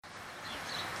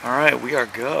Alright, we are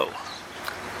go.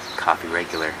 Coffee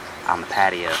regular on the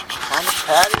patio. On the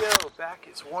patio, back,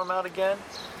 it's warm out again.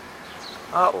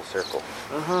 Oh. Full circle.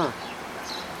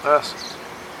 Yes.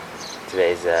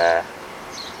 Today's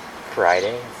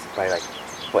Friday. It's probably like,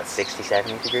 what, 60,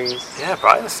 70 degrees? Yeah,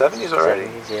 probably in the 70s already.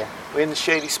 70s, yeah. We're in the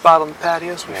shady spot on the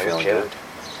patio, so we're Yeah, feeling we're good.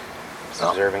 Just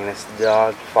observing this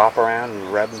dog flop around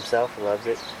and rub himself. He loves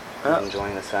it. Yeah. He's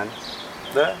enjoying the sun.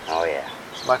 Yeah. Oh, yeah.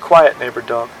 My quiet neighbor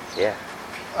dog. Yeah.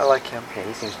 I like him. Yeah,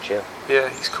 he seems chill. Yeah,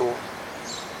 he's cool.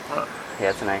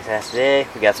 Yeah, it's a nice ass day.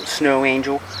 We got some Snow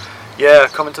Angel. Yeah,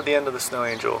 coming to the end of the Snow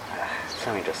Angel.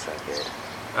 Snow Angel's so good.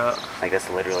 Uh, That's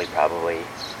literally probably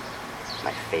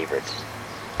my favorite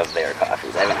of their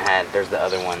coffees. I haven't had, there's the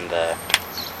other one, the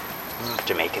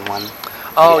Jamaican one.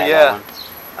 oh, Have you had yeah. that one?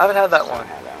 I haven't had that I one.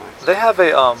 haven't had that one. They have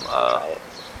a, Try it.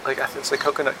 like, I think it's a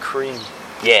coconut cream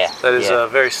Yeah. that is yeah.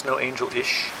 very Snow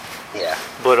Angel-ish. Yeah.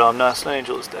 But, no, Snow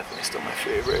Angel is definitely still my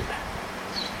favorite.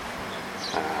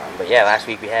 But yeah, last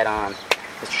week we had on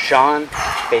Mr. Sean,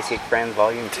 Basic Friends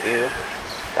Volume 2.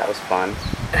 That was fun.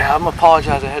 Yeah, I'm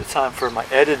apologize ahead of time for my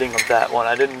editing of that one.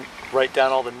 I didn't write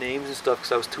down all the names and stuff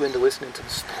because I was too into listening to the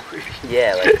story.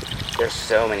 Yeah, like, there's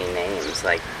so many names,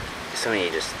 like, so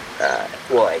many just,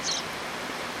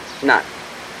 not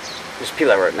just people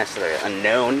that were necessarily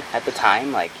unknown at the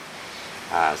time, like,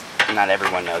 not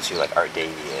everyone knows who, like, Art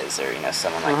Davie is, or,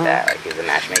 someone like that. Like, he was a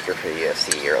matchmaker for the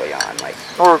UFC early on, like...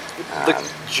 Or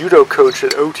the judo coach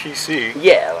at OTC.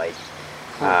 Yeah, like,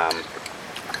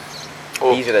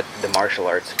 these are the martial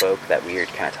arts folk that we were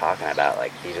kind of talking about,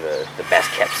 like, these are the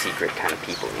best-kept secret kind of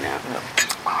people, Yeah.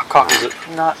 Coffee's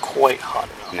not quite hot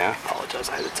enough. No? I apologize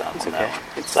ahead of time. It's on okay. that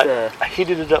one. It's, I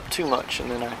heated it up too much,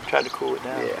 and then I tried to cool it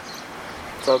down. Yeah.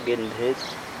 It's all good in the hood.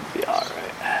 Be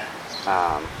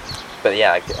alright. But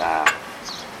yeah,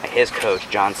 like his coach,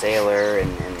 John Saylor,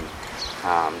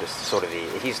 and just sort of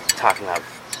he's talking about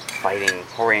fighting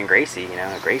Jorge and Gracie,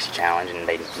 a Gracie challenge, and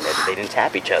they didn't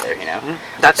tap each other,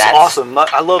 That's awesome.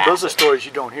 I love those are massive. stories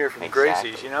you don't hear from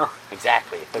Exactly. the Gracies,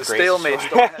 Exactly. The Gracie stalemates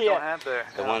story. don't have there.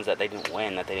 The ones that they didn't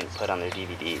win, that they didn't put on their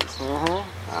DVDs.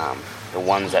 Mm-hmm. The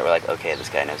ones that were like, okay, this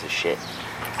guy knows his shit.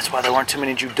 That's why there weren't too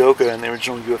many judoka in the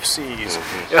original UFCs.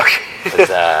 Mm-hmm. Okay.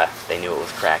 Because they knew it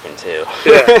was cracking too.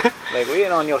 Yeah. Like, we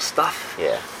ain't on your stuff.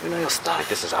 Yeah. We know your stuff. Like,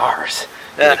 this is ours.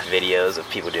 Yeah. Like videos of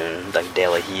people doing like De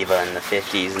La Hiva in the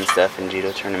 50s and stuff in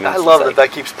judo tournaments. I love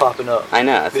that keeps popping up. I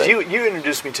know. Because you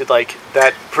introduced me to like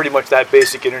that, pretty much that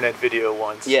basic internet video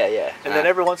once. Yeah, yeah. And then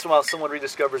every once in a while someone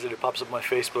rediscovers it, it pops up on my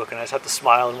Facebook, and I just have to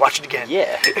smile and watch it again.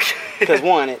 Yeah. Because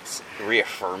one, it's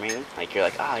reaffirming. Like, you're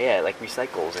like, oh yeah, like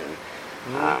recycles and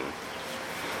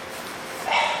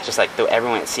just like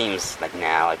everyone, it seems like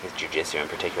now, like with jiu-jitsu in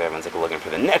particular, everyone's like looking for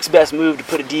the next best move to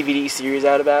put a DVD series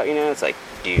out about, It's like,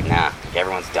 dude, nah, like,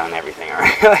 everyone's done everything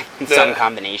already. Like, in some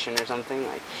combination or something.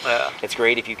 Like, it's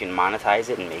great if you can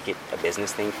monetize it and make it a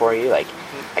business thing for you. Like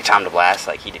Tom DeBlas,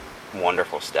 like, he did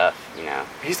wonderful stuff,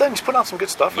 He's putting out some good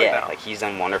stuff right now. Yeah, like, he's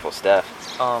done wonderful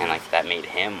stuff. And like, that made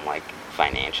him like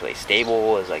financially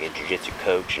stable as like a jiu-jitsu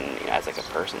coach and as like a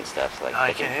person and stuff. So, like,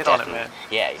 I can't hit on it, man.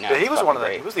 Yeah, he was one of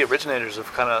he was the originators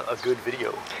of kind of a good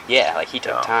video. Yeah, like, he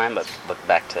took time, but look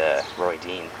back to Roy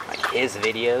Dean. Like, his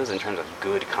videos in terms of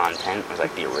good content was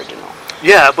like the original.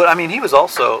 Yeah, but I mean, he was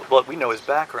also, well, we know his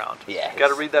background. Yeah. Got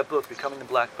to read that book, Becoming the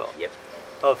Black Belt. Yep.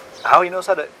 Of how he knows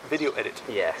how to video edit.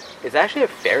 Yeah, it's actually a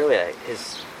fairly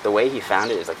the way he found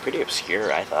it is like pretty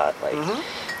obscure, I thought. Like,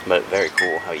 but very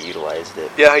cool how he utilized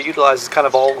it. Yeah, he utilizes kind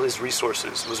of all his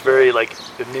resources. It was very like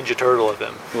the Ninja Turtle of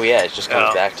him. Well, yeah, it just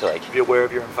comes back to like be aware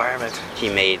of your environment. He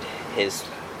made his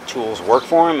tools work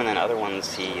for him, and then other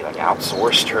ones he like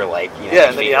outsourced or like yeah,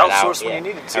 and then he outsourced when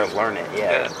he needed to or learn it.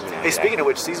 Yeah. Hey, speaking of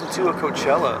which, season 2 of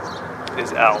Coachella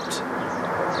is out.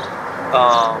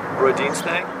 Roy Dean's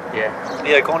thing. Yeah.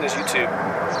 Yeah, go on his YouTube.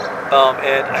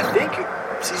 And I think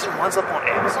season 1's up on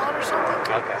Amazon or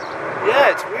something. Okay. Yeah,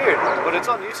 it's weird, but it's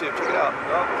on YouTube. Check it out.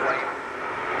 Oh, playing.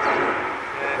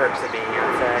 Perks of being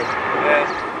outside. Yeah.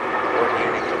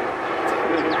 Organic.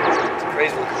 It's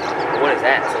crazy. What is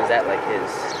that? So is that like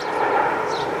his?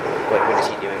 What is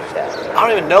he doing with that? I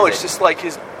don't even know. It's just like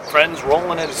his friends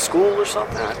rolling at his school or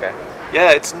something. Oh, okay.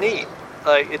 Yeah, it's neat.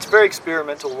 Like, it's very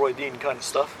experimental Roy Dean kind of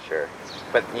stuff. Sure.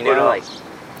 But like,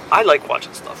 I like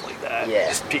watching stuff like that. Yeah.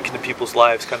 Just peek into people's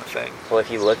lives kind of thing. Well, if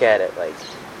you look at it, like,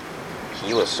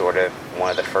 he was sort of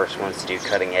one of the first ones to do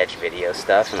cutting edge video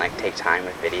stuff and like take time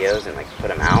with videos and like put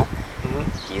them out.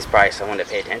 He's probably someone to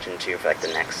pay attention to for like the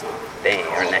next thing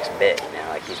or next bit.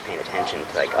 Like, he's paying attention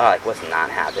to like, like what's not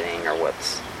happening or what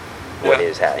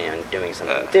is happening, doing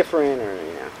something different or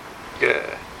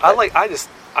Yeah. But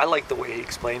I like the way he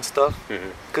explains stuff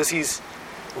because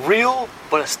real,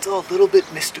 but it's still a little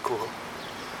bit mystical.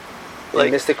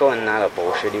 Like, mystical and not a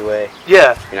bullshitty way.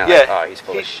 Yeah, You're not yeah. like, oh, he's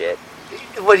full of shit.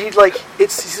 But he's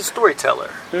a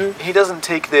storyteller. Mm-hmm. He doesn't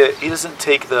take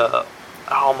the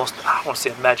almost, I don't want to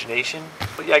say imagination,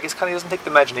 but yeah, I guess kind of doesn't take the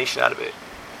imagination out of it.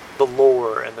 The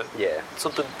lore and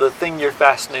the thing you're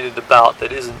fascinated about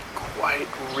that isn't quite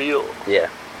real. Yeah,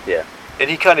 yeah. And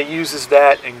he kind of uses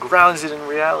that and grounds it in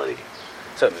reality.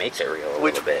 So it makes it real a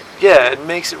little bit. Yeah, it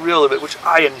makes it real a bit, which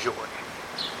I enjoy.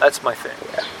 That's my thing.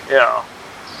 Yeah.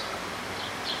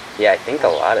 Yeah, I think a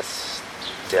lot of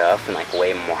stuff and like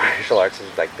way martial arts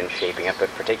has like been shaping up, but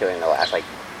particularly in the last like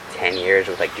 10 years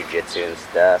with like jiu-jitsu and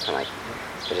stuff, and like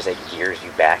it just like gears you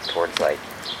back towards like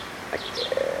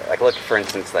look, for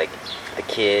instance, like the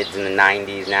kids in the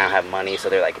 90s now have money, so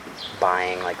they're like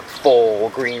buying like full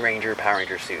Green Ranger, Power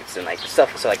Ranger suits and like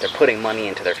stuff, so like they're putting money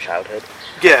into their childhood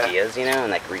ideas, you know,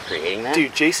 and like recreating that.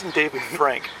 Dude, Jason David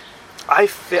Frank, I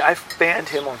fanned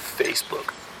him on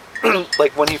Facebook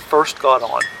like when he first got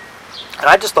on, and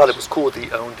I just thought it was cool that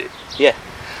he owned it. Yeah.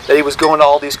 That he was going to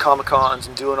all these Comic-Cons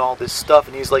and doing all this stuff,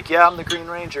 and he's like, yeah, I'm the Green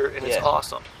Ranger, and it's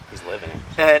awesome. He's living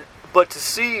it. But to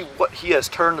see what he has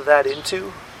turned that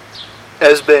into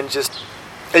has been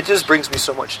it just brings me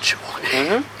so much joy.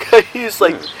 Mm-hmm. He's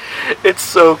like, it's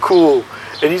so cool.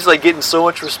 And he's like getting so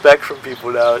much respect from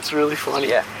people now. It's really funny.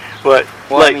 Yeah. But,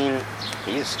 well, I mean,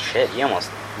 he's shit. He almost,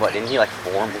 didn't he like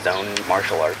form his own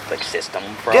martial art like system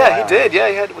for a while? Yeah, he did. Yeah,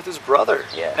 he had it with his brother.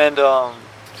 Yeah. And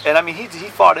I mean, he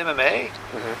fought MMA.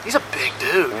 Mm-hmm. He's a big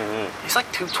dude. Mm-hmm. He's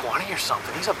like 220 or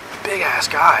something. He's a big ass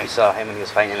guy. You saw him when he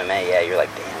was fighting MMA. Yeah, you're like,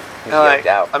 damn. He's yoked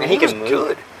out. I mean, and he can move.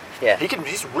 Good. Yeah.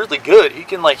 He's really good. He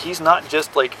can he's not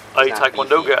just like a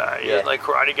taekwondo beefy. guy, Yeah. like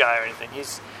karate guy or anything.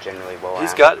 He's generally well.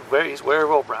 He's very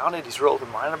well rounded. He's real open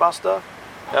minded about stuff.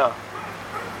 Yeah.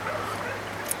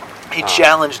 He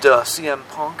challenged CM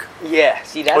Punk. Yeah.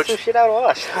 See, that's some shit I would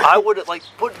watch. I would why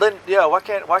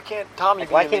can't Tommy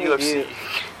be in the UFC?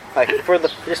 Like for the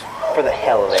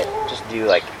hell of it, just do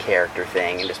like a character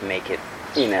thing and just make it,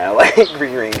 you know, like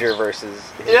Green Ranger versus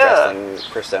his wrestling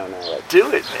persona. Like,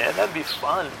 do it, man. That'd be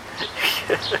fun.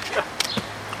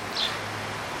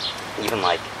 Even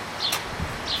like,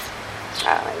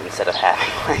 I don't know, instead of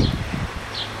having like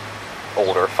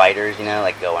older fighters, you know,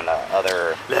 like go into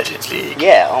other Legends League.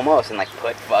 Yeah, almost, and like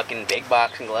put fucking big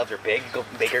boxing gloves or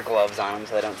bigger gloves on them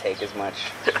so they don't take as much,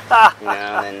 you know,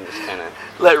 and then just kind of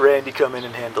let Randy come in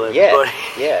and handle everybody.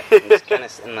 Yeah, and just kind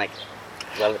of and like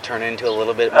let it turn into a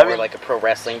little bit more like a pro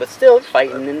wrestling, but still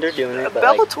fighting and they're doing it. But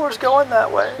Bellator's going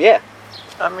that way. Yeah.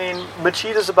 I mean,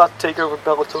 Machida's about to take over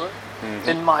Bellator. Mm-hmm.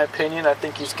 In my opinion, I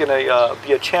think he's gonna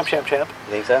be a champ. You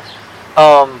think so?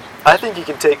 I think he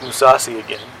can take Musashi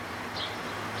again.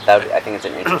 I think it's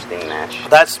an interesting match.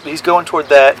 He's going toward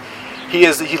that. He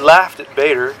laughed at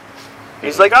Bader.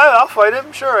 He's like, I'll fight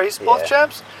him. Sure, he's both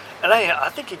champs. And I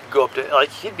think he could go up to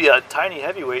he'd be a tiny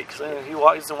heavyweight because he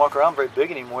doesn't walk around very big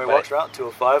anymore. He walks around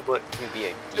 205, but he'd be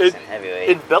a decent heavyweight.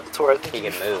 In Bellator, I think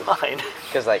he can move. Fine.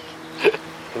 Because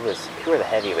who were the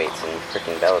heavyweights in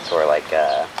freaking Bellator?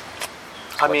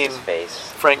 His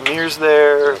face? Frank Mir's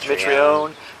there.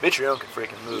 Mitrione can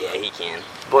freaking move. Yeah, he can.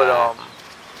 But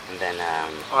and then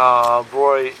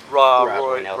Roy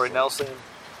Nelson.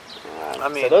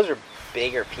 So those are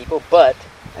bigger people, but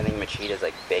I think Machida's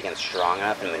big and strong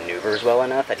enough and maneuvers well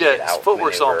enough that he could his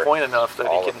footwork's on point enough that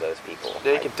all he can. Of those people.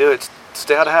 Yeah, he can do it.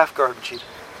 Stay out of half guard, Machida.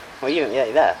 Well, even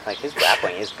his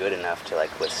grappling is good enough to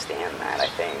withstand that. I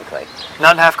think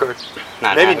not in half guard.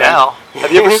 Maybe now.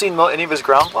 Have you ever seen any of his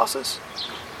ground bosses?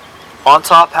 On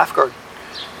top, half guard.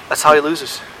 That's how he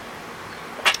loses.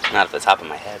 Not at the top of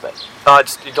my head, but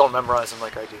you don't memorize them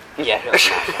like I do. Yeah.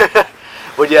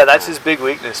 But yeah, that's his big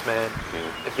weakness, man.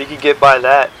 Mm. If he could get by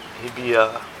that, he'd be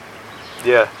it'd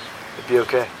be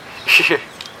okay.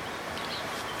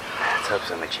 Let's hope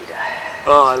so, Machida.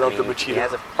 Oh, I love the Machida. He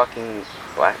has a fucking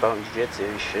black belt in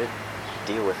jiu-jitsu. He should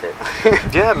deal with it.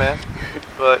 Yeah, man.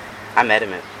 But I met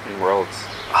him in Worlds.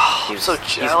 Oh, I'm so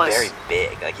jealous. He's very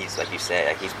big. He's like you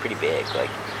said. He's pretty big.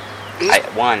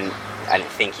 I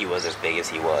didn't think he was as big as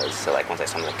he was. So once I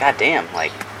saw him, God damn,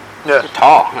 you're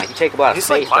tall. You take a lot of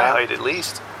space. He's my height at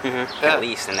least. Mm-hmm. Yeah. At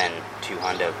least, and then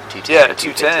 200, 210. Yeah,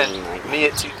 210. Me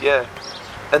at 2. Yeah.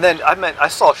 And then I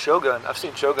saw Shogun. I've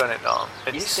seen Shogun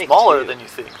and he's smaller than you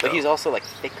think. But he's also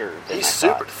thicker than he's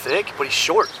super thick, but he's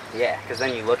short. Yeah, because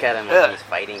then you look at him when he's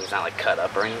fighting. He's not cut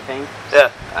up or anything.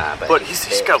 Yeah. But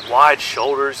he's got wide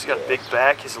shoulders. He's got a big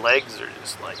back. His legs are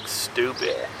just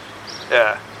stupid.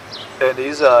 Yeah. And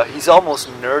he's almost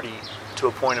nerdy to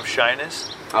a point of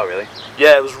shyness. Oh, really?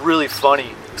 Yeah, it was really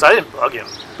funny because I didn't bug him.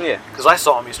 Yeah. Because I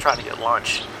saw him. He was trying to get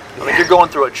lunch. I mean, you're going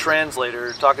through a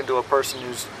translator, talking to a person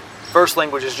whose first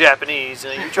language is Japanese,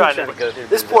 and you're trying to go through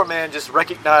this poor man just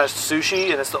recognized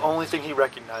sushi, and it's the only thing he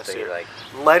recognized So here. you're like,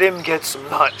 Let him get some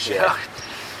lunch. Yeah. You know?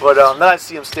 But then I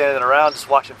see him standing around just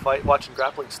watching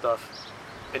grappling stuff,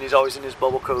 and he's always in his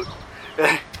bubble coat.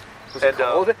 was it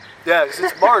cold? Yeah, 'cause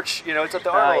it's March. You know, it's at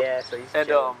the Arnold. Oh yeah, so he's and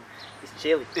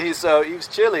chilly. He's chilly. he was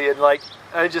chilly, and like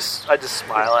I just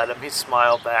smile at him. He'd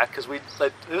smile back because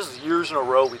it was years in a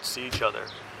row we'd see each other.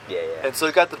 Yeah, yeah. And so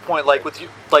it got to the point like with you,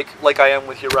 like I am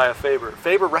with Uriah Faber.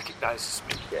 Faber recognizes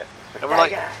me, yeah. and we're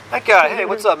like, that guy. Hey,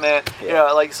 what's up, man? Yeah.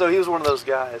 Yeah, like so he was one of those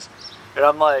guys, and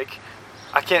I'm like,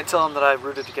 I can't tell him that I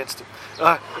rooted against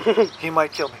him. He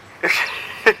might kill me.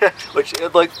 Which,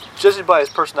 like, judging by his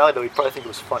personality, though, he'd probably think it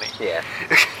was funny. Yeah.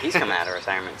 He's coming out of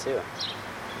retirement too.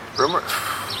 Rumor.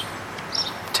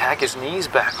 Tack his knees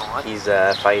back on. He's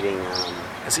fighting.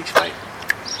 Is he fighting?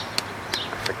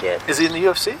 I forget. Is he in the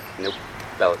UFC? Nope.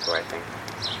 Bellator, I think.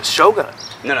 Shogun.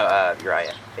 No,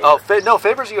 Uriah. Faber. Oh, no,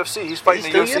 Faber's UFC. He's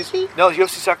fighting he in still UFC. UFC? No, UFC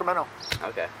Sacramento.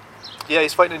 Okay. Yeah,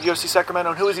 he's fighting in UFC Sacramento.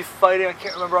 And who is he fighting? I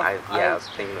can't remember. I was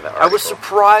thinking of that. I was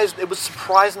surprised. It was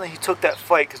surprising that he took that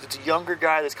fight because it's a younger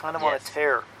guy that's kind of on a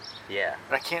tear. Yeah.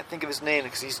 And I can't think of his name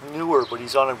because he's newer, but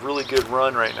he's on a really good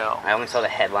run right now. I only saw the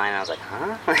headline and I was like,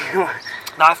 huh?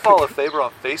 Now, I follow Faber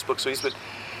on Facebook, so he's been...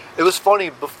 It was funny,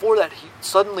 before that, he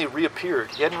suddenly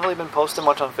reappeared. He hadn't really been posting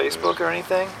much on Facebook or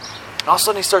anything. And all of a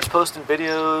sudden, he starts posting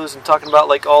videos and talking about,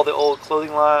 like, all the old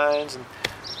clothing lines. And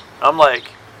I'm like,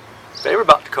 Faber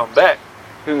about to come back.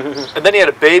 And then he had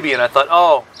a baby, and I thought,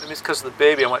 oh, maybe it's because of the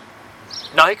baby. I went,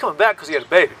 no, he coming back because he had a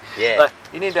baby. Yeah. Like,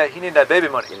 he need that baby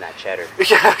money. In that cheddar.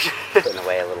 Yeah. Putting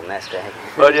away a little nest egg.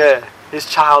 But yeah, his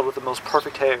child with the most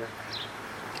perfect hair.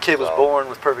 The kid was born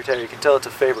with perfect hair. You can tell it's a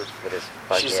Faber. With his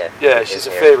She's a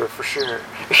hair. Faber for sure.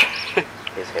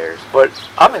 His hairs. But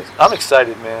I'm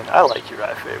excited, man. I like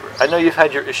Uriah Faber. I know you've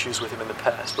had your issues with him in the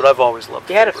past, but I've always loved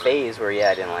him. He had a phase where,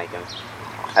 I didn't like him.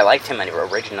 I liked him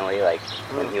originally, like,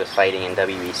 when he was fighting in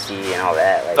WEC and all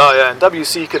that. Like, oh, yeah, in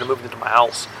WC, he could have moved into my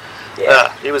house.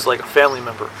 Yeah. He was like a family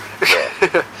member.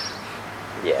 Yeah.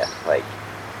 Yeah, like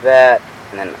that.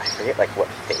 And then I forget, like, what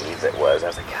phase it was. I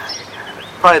was like, God, you're kind of...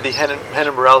 Probably the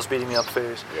Henan Morales beating me up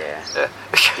phase. Yeah. Yeah.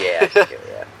 Yeah, I think it,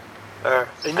 yeah.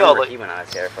 You know, like, he went on his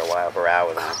tear for a while. Barao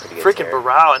was on a pretty good freaking tear.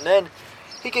 Barao, and then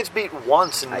he gets beat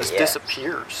once and just Yeah.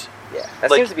 disappears. Yeah,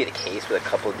 that like, seems to be the case with a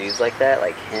couple dudes like that,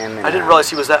 like him. And, I didn't realize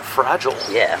he was that fragile.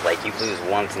 Yeah, like you lose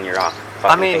once and you're off.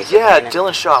 I mean, yeah,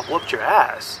 Dylan Shaw whooped your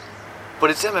ass, but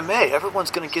it's MMA.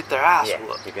 Everyone's gonna get their ass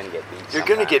whooped. You're gonna get beat. You're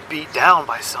gonna get beat down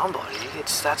by somebody.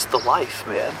 That's the life,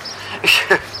 man.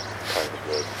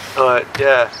 But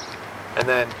yeah, and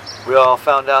then we all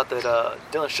found out that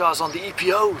Dylan Shaw's on the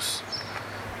EPOs.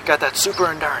 Got that super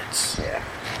endurance. Yeah.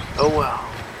 Oh well.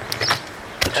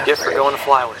 What you get for going to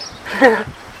flyweight?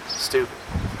 Stupid.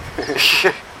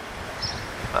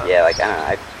 Yeah, like I don't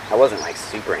know. I wasn't like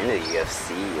super into the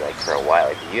UFC like for a while.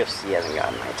 Like the UFC hasn't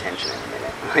gotten my attention in a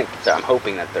minute. Like, so I'm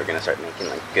hoping that they're gonna start making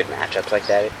like good matchups like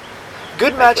that.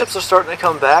 Good matchups are starting to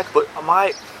come back, but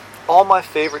all my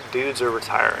favorite dudes are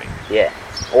retiring. Yeah.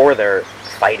 Or they're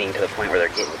fighting to the point where they're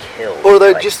getting killed. Or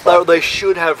they're like, just they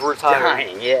should have retired.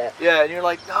 dying. Yeah. Yeah, and you're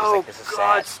like, no, like, this is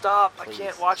God, sad. stop! Please. I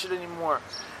can't watch it anymore.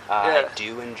 I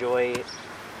do enjoy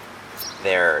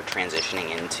their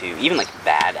transitioning into, even like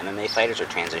bad MMA fighters are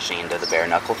transitioning into the bare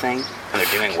knuckle thing, and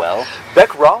they're doing well.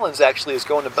 Beck Rollins actually is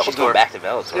going to Bellator. She's going back to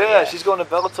Bellator. Yeah, she's going to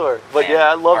Bellator. But and yeah,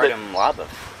 I love it. Artem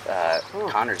Lobov,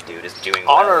 Connor's dude, is doing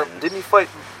well. Honor, didn't he fight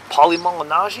Paulie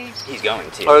Malignaggi? He's going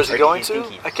to. Or is he going I to?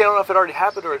 think I can't know if it already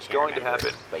happened or it's can't going to remember.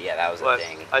 happen. But yeah, that was But a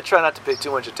thing. I try not to pay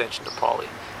too much attention to Paulie.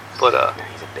 But No,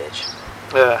 he's a bitch.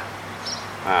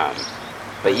 yeah.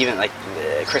 But even like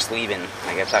Chris Lieben,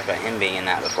 like I've talked about him being in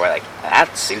that before, like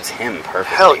that suits him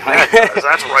perfectly. Hell yeah, it does.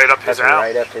 That's right up his That's alley.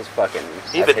 right up his fucking.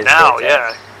 Even his now, good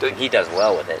yeah. tech. He does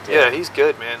well with it too. Yeah, he's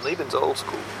good, man. Lieben's old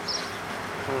school.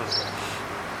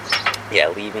 Yeah,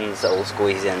 Lieben's old school.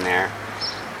 He's in there.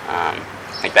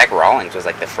 Like Beck Rawlings was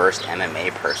like the first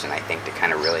MMA person I think to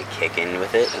kind of really kick in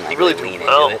with it and like He really lean did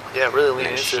well. into it. Yeah, really lean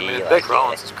then into it, she, man. like, Beck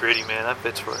Rollins yeah. is gritty, man. That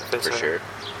fits for For her. sure.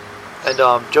 And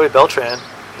Joey Beltran,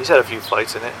 he's had a few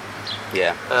fights in it.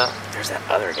 Yeah. There's that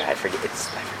other guy. I forget his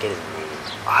name.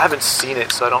 I haven't seen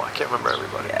it, so I can't remember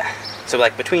everybody. Yeah. So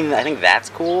like between I think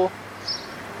that's cool,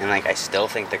 and like I still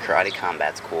think the Karate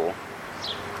Combat's cool.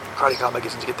 Karate Combat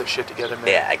gets to get their shit together, man.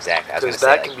 Yeah, exactly. I was Because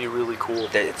gonna that say, can be really cool.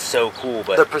 it's so cool,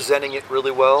 but They're presenting it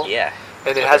really well. yeah.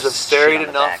 And it But has there's a varied shit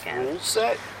on the enough back end. rule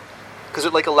set. Because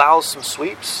it like allows some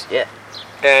sweeps. Yeah.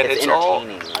 And It's it's all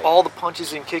entertaining, like- all the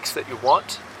punches and kicks that you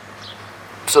want.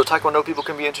 So Taekwondo people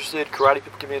can be interested, karate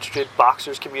people can be interested,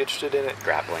 boxers can be interested in it.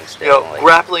 Grappling still. You know,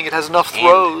 grappling, it has enough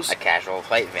throws. A casual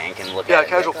fight fan can look at it. Yeah, a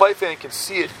casual fight fan can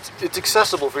see it. It's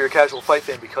accessible for your casual fight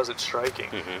fan because it's striking.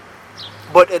 Mm-hmm.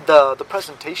 But the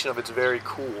presentation of it's very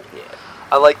cool. Yeah.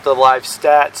 I like the live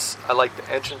stats. I like the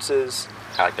entrances.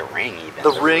 I like the ring even.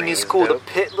 The ring is cool. dope.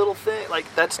 The pit little thing, like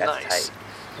that's nice. Tight.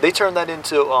 They turned that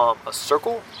into a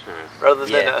circle rather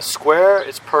than a square.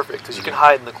 It's perfect because you can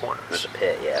hide in the corners. There's a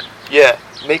pit, yeah. Yeah,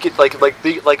 make it like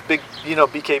big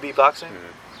BKB boxing.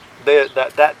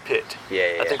 That pit.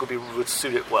 Yeah, I think would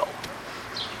suit it well.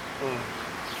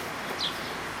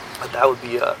 But that would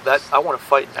be that I want to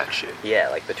fight in that shit. Yeah,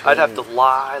 like between. I'd have to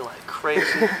lie like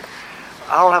crazy.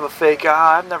 I don't have a fake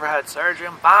eye. I've never had surgery.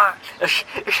 I'm fine.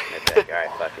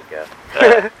 Alright, fuck it, go.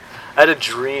 I had a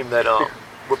dream that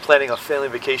we're planning a family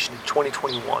vacation in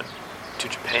 2021 to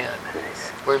Japan.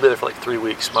 Nice. We're gonna be there for like 3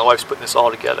 weeks. My wife's putting this all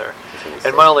together,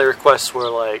 and my only requests were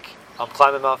like, I'm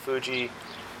climbing Mount Fuji.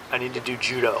 I need to do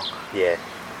judo. Yeah.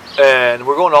 And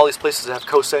we're going to all these places that have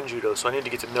Kosen judo, so I need to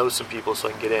get to know some people so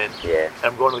I can get in. Yeah. And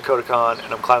I'm going to the Kodokan,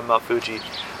 and I'm climbing Mount Fuji.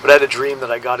 But I had a dream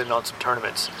that I got in on some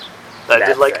tournaments. That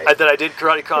I did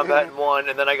karate combat and won,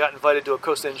 and then I got invited to a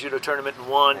Kosen judo tournament and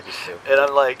won. So and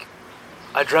I'm like,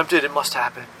 I dreamt it. It must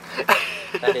happen.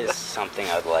 That is something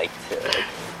I'd like to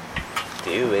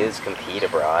do, is compete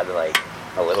abroad, like,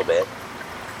 a little bit.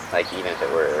 Like, even if it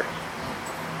were...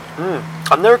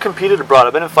 I've never competed abroad.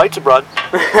 I've been in fights abroad.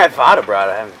 I fought abroad.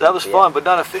 I haven't. That was fun, but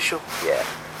not official. Yeah.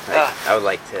 Like, I would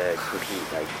like to compete,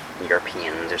 like,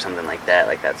 Europeans or something like that.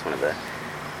 Like, that's one of the...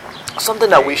 Something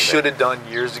that we should have done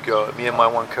years ago, me and my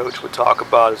one coach would talk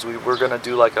about, is we're going to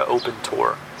do, like, an open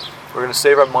tour. We're going to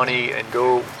save our money and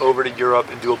go over to Europe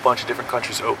and do a bunch of different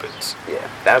countries' opens. Yeah,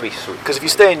 that would be sweet. Because if you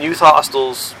stay in youth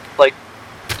hostels, like,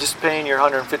 just paying your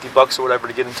 $150 or whatever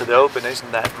to get into the open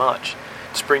isn't that much.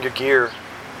 Just bring your gear.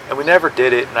 And we never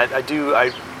did it, and I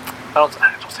don't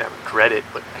say I regret it,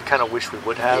 but I kind of wish we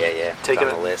would have. Yeah. Taken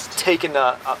on the list. Taken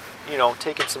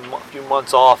some few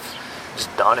months off,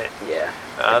 just done it. Yeah.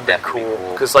 That'd be cool.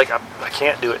 Because like I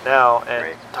can't do it now, and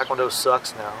Right. Taekwondo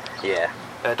sucks now. Yeah.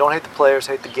 And I don't hate the players,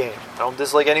 hate the game. I don't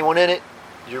dislike anyone in it.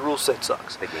 Your rule set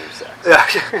sucks. The game sucks.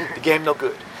 Yeah, the game no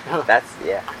good. I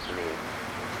mean,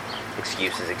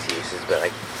 excuses, but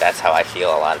like that's how I feel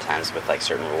a lot of times with like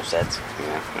certain rule sets, you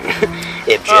know,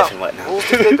 IPJIF and whatnot. Rules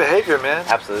dictate behavior, man.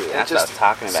 Absolutely, that's what I was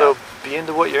talking about. So be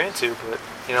into what you're into, but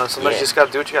you know, sometimes you just got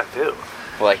to do what you got to do.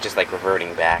 Well, like just like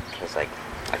reverting back, it's like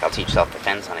I'll teach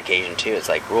self-defense on occasion too. It's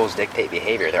like rules dictate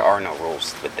behavior. There are no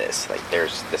rules with this. Like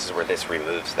this is where this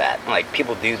removes that. Like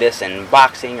people do this in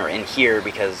boxing or in here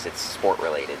because it's sport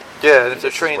related. Yeah, and if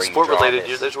they're trained sport related,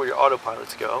 that's where your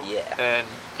autopilots go. Yeah. And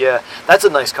yeah, that's a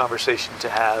nice conversation to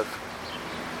have.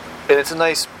 And it's a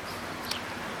nice,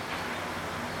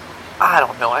 I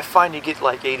don't know, I find you get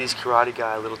like 80s Karate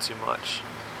Guy a little too much.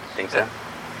 Think so?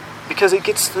 Because it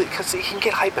can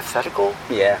get hypothetical.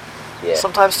 Yeah. Yeah.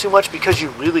 Sometimes too much because you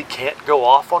really can't go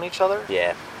off on each other.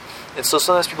 Yeah. And so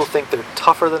sometimes people think they're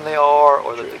tougher than they are,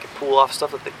 or that they can pull off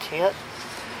stuff that they can't.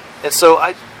 And so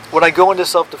when I go into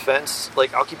self-defense,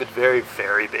 like I'll keep it very,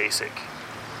 very basic.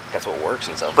 That's what works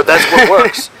in self-defense. But that's what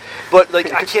works. But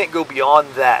like I can't go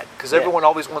beyond that because everyone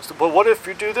always wants to. But what if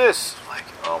you do this? Like,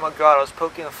 oh my God, I was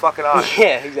poking the fucking eye.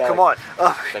 Yeah, exactly. Come on.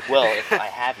 Like, well, if I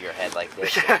have your head like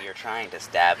this and you're trying to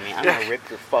stab me, I'm gonna rip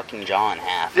your fucking jaw in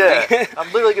half. Yeah,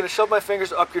 I'm literally gonna shove my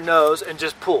fingers up your nose and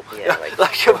just pull. Yeah, like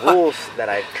the rules that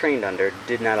I've trained under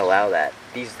did not allow that.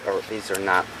 These are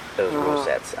not those rule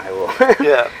sets. I will.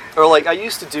 Yeah, or like I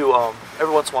used to do.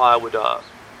 Every once in a while, I would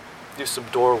do some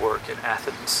door work in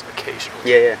Athens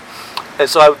occasionally. Yeah. And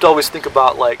so I would always think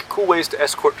about like cool ways to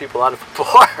escort people out of a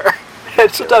bar. And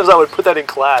sometimes I would put that in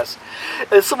class,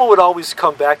 and someone would always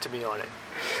come back to me on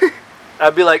it.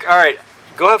 I'd be like, all right,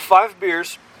 go have 5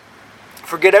 beers,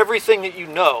 forget everything that you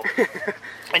know,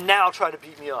 and now try to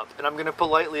beat me up. And I'm going to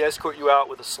politely escort you out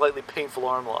with a slightly painful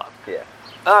arm lock. Yeah.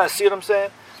 See what I'm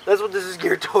saying? That's what this is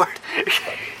geared toward.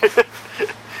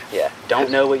 Yeah, don't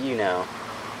know what you know.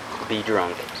 Be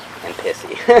drunk and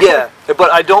pissy. Yeah, but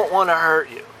I don't want to hurt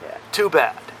you. Yeah. Too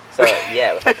bad. So,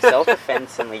 yeah, with like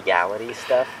self-defense and legality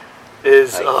stuff,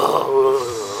 is like,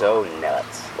 so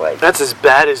nuts. Like that's as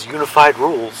bad as unified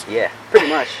rules. Yeah, pretty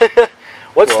much.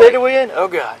 What state are we in? Oh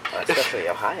God. Especially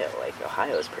Ohio. Like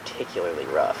Ohio is particularly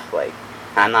rough. Like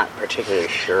I'm not particularly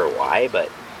sure why, but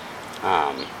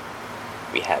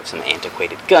we have some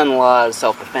antiquated gun laws,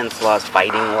 self-defense laws,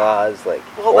 fighting laws, like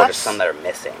or just some that are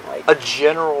missing. Like a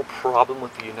general problem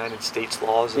with the United States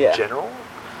laws in general.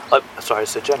 Sorry, I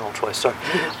said general twice. Sorry.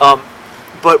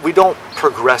 But we don't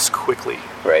progress quickly.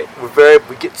 Right.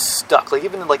 We get stuck. Like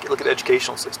even look at the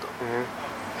educational system.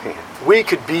 We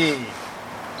could be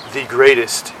the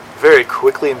greatest very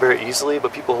quickly and very easily,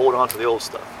 but people hold on to the old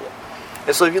stuff. Yeah.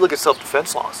 And so if you look at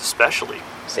self-defense laws, especially,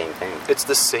 Same thing. it's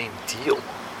the same deal.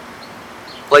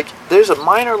 Like, there's a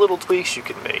minor little tweaks you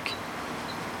can make,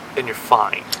 and you're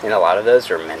fine. And a lot of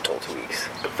those are mental tweaks.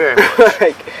 Very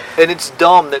much. And it's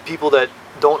dumb that people that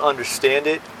don't understand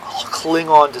it cling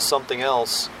on to something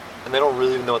else, and they don't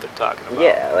really even know what they're talking about.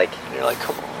 Yeah, like... And you're like,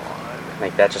 come on.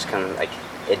 Like, that just kind of, like,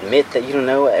 admit that you don't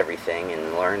know everything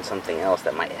and learn something else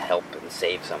that might help and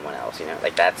save someone else, you know?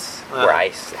 Like, that's where I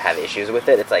have issues with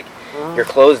it. It's like, you're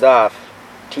closed off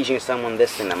teaching someone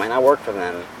this thing that might not work for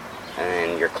them, and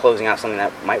then you're closing out something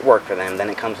that might work for them, then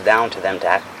it comes down to them to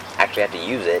actually have to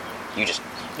use it. You just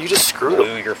screwed blew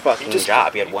them. your fucking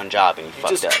job. You had one job and you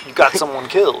fucked up. You got someone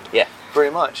killed. Yeah.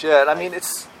 Pretty much, yeah. And I mean,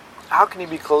 it's... How can you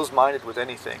be closed-minded with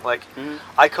anything? Like,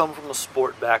 I come from a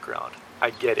sport background. I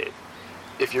get it.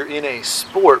 If you're in a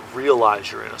sport, realize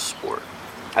you're in a sport.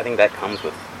 I think that comes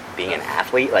with being an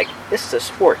athlete. Like, this is a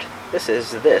sport. This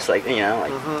is this. Like, you know,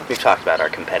 like, we've talked about our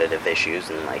competitive issues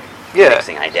and, like,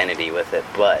 mixing identity with it.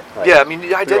 But, like, yeah, I mean,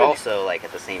 the identity... you're also, like,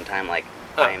 at the same time, like,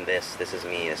 I am this is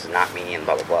me, this is not me, and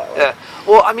blah, blah, blah. Like, yeah.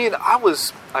 Well, I mean, I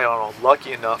was, I don't know,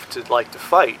 lucky enough to like to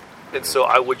fight. And so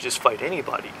I would just fight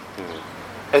anybody.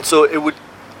 And so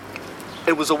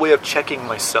it was a way of checking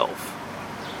myself.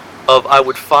 I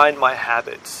would find my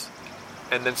habits,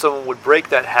 and then someone would break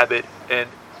that habit, and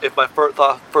if my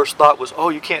first thought was, oh,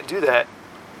 you can't do that,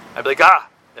 I'd be like,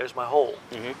 there's my hole.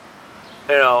 You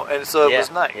know, and so it was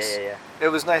nice. Yeah. It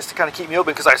was nice to kind of keep me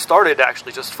open, because I started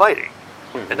actually just fighting.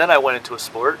 And then I went into a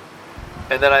sport,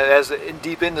 and then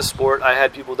deep in the sport, I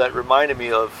had people that reminded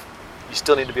me of, you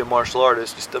still need to be a martial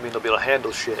artist, you still need to be able to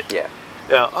handle shit. Yeah.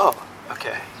 Yeah. Oh,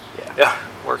 okay. Yeah,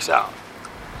 works out.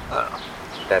 I don't know.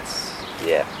 That's,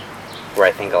 where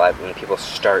I think a lot when people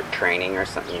start training or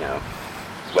something, you know,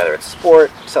 whether it's sport,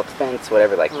 self-defense,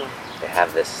 whatever, like, they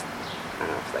have this, I don't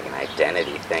know, it's like an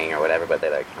identity thing or whatever, but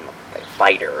they're like, I'm a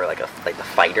fighter, or like the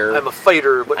fighter. I'm a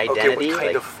fighter, but identity, okay, what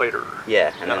kind of fighter?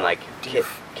 Yeah, and then, like, can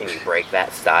you break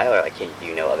that style, or, like, do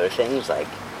you know other things, like...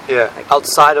 Yeah, like,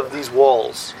 outside of these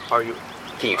walls, are you...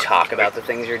 Can you talk about the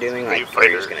things you're doing, like, or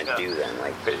you're just gonna do them,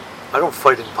 like... I don't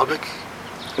fight in public.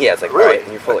 Yeah, it's like, really? Right,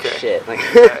 and you're full of shit. Like,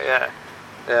 yeah.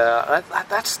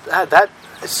 That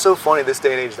it's so funny this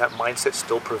day and age, that mindset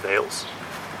still prevails.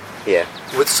 Yeah.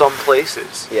 With some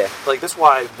places. Yeah. Like, that's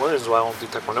why, one of the reasons why I won't do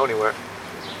Taekwondo anywhere,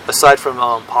 aside from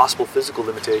possible physical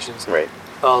limitations. Right.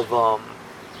 Of,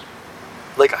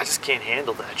 like, I just can't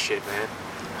handle that shit, man.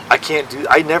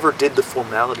 I never did the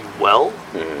formality well.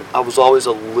 I was always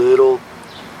a little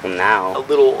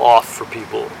off for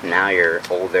people. Now you're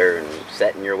older and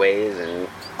set in your ways, and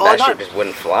that shit just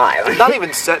wouldn't fly. I'm not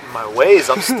even set in my ways.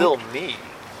 I'm still me.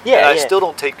 Yeah, I still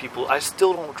don't take people. I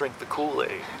still don't drink the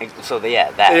Kool-Aid. So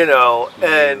that, you know,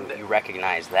 and you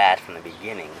recognize that from the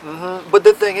beginning. But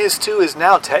the thing is, too, is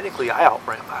now technically I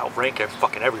outrank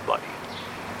fucking everybody.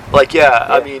 Like,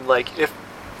 I mean, like, if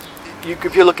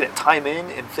you're looking at time in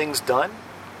and things done,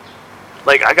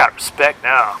 like, I got respect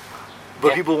now.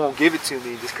 But people won't give it to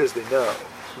me just because they know.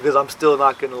 Because I'm still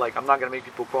not going to, like, I'm not going to make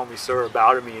people call me sir or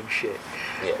bow to me and shit.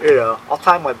 Yeah. You know, I'll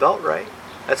tie my belt right.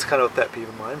 That's kind of a pet peeve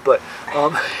of mine. But,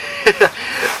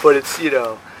 but it's, you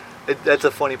know, that's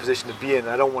a funny position to be in.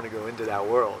 I don't want to go into that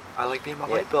world. I like being my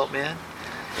white belt, man.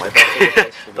 White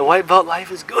belt's the white belt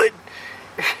life is good.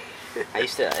 I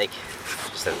used to, like,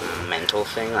 just a mental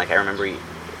thing. Like, I remember,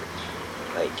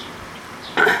 like,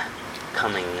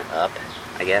 coming up,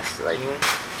 I guess, like,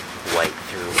 white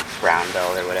through brown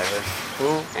belt or whatever.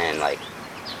 And, like,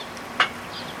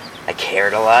 I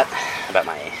cared a lot about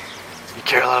my... You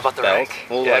care a lot about the belt. rank?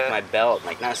 Well, like, my belt,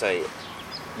 like, not necessarily...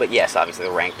 But, yes, obviously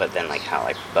the rank, but then, like, how,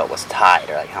 like, belt was tied,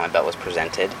 or, like, how my belt was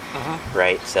presented,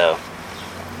 right? So,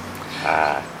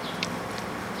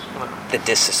 the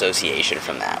disassociation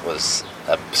from that was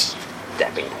a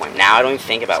stepping point. Now I don't even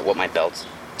think about what my belt's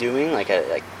doing. Like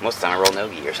most of the time I roll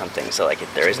no-gi or something, so, like,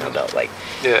 if there is no belt, like...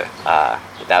 that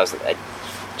was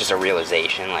just a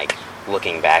realization, like,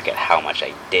 looking back at how much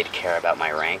I did care about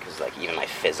my rank, because, like, even my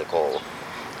physical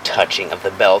touching of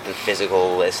the belt and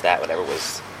physical this, that, whatever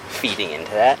was feeding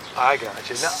into that. I got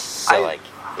you. No, so, like,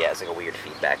 it's like a weird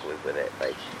feedback loop with it.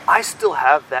 Like, I still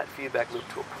have that feedback loop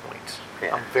to a point.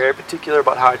 Yeah. I'm very particular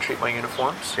about how I treat my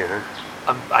uniforms.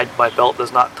 My belt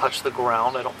does not touch the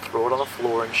ground. I don't throw it on the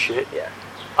floor and shit. Yeah.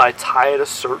 I tie it a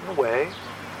certain way,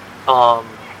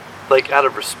 like, out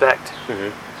of respect.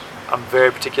 I'm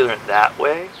very particular in that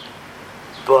way,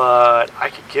 but I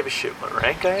could give a shit what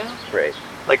rank I am. Right.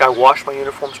 Like, I wash my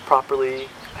uniforms properly.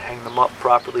 I hang them up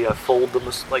properly. I fold them,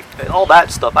 like all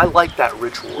that stuff. I like that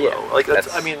ritual. Yeah, though. Like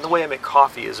I mean, the way I make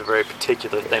coffee is a very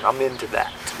particular thing. I'm into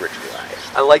that.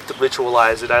 Ritualized. I like to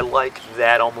ritualize it. I like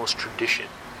that almost tradition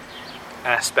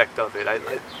aspect of it.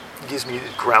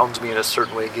 It grounds me in a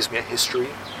certain way. It gives me a history.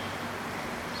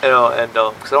 You know, and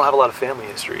because I don't have a lot of family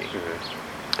history,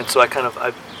 and so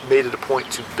I've made it a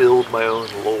point to build my own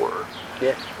lore.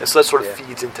 Yeah. And so that sort of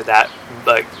feeds into that,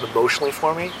 like, emotionally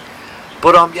for me.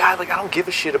 But I don't give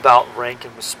a shit about rank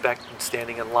and respect and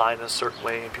standing in line in a certain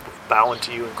way and people bowing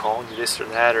to you and calling you this or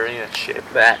that or any of that shit.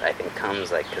 That I think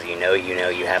comes like because you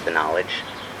have the knowledge.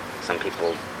 Some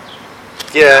people.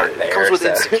 Yeah, it comes with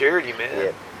insecurity, man.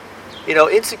 Yeah. You know,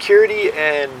 insecurity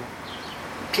and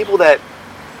people that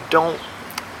don't.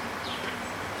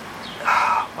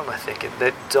 What am I thinking?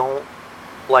 That don't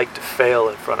like to fail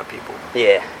in front of people.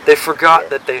 Yeah. They forgot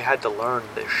that they had to learn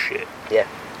this shit. Yeah.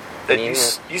 That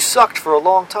you sucked for a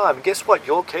long time. And guess what?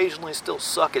 You'll occasionally still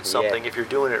suck at something if you're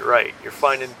doing it right. You're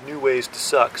finding new ways to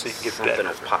suck so you can get better.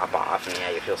 Something will pop off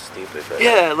and you feel stupid. But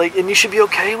and you should be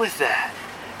okay with that.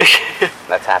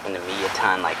 That's happened to me a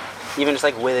ton. Like, even just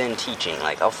like within teaching,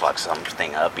 like I'll fuck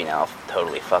something up, I'll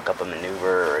totally fuck up a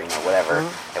maneuver or, whatever.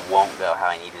 Mm-hmm. It won't go how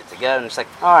I needed it to go. And it's like,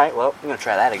 all right, well, I'm going to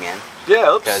try that again.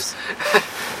 Yeah, oops. Because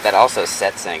that also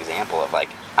sets an example of like,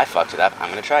 I fucked it up, I'm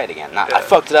going to try it again. Not, I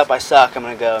fucked it up, I suck, I'm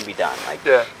going to go and be done. Like,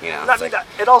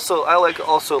 It also, I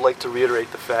also like to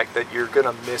reiterate the fact that you're going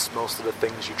to miss most of the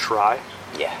things you try.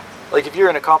 Yeah. Like if you're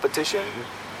in a competition,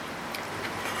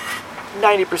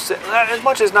 90%, as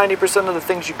much as 90% of the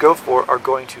things you go for are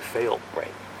going to fail. Right.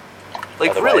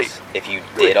 Like, otherwise, really. If you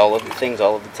did all of the things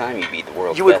all of the time, you'd be the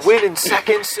world's best. You would win in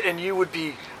seconds, and you would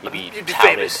be, you'd be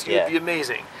famous. You'd be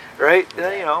amazing, right? Exactly.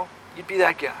 And then, you'd be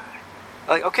that guy.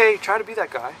 Like, okay, try to be that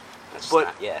guy.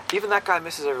 But even that guy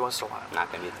misses every once in a while.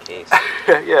 Not going to be the case.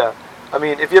 Yeah. I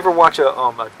mean, if you ever watch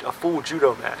a full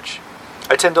judo match,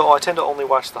 I tend to only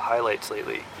watch the highlights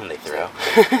lately. When they throw.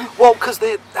 Well, because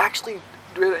they actually...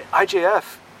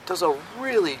 IJF does a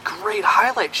really great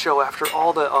highlight show after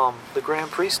all the Grand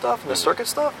Prix stuff and the circuit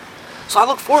stuff. So I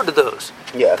look forward to those.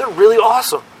 Yeah. They're really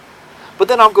awesome. But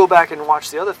then I'll go back and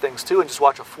watch the other things too and just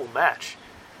watch a full match.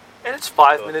 And it's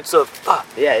 5 minutes of like,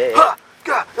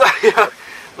 got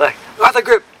the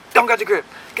grip, don't got the grip,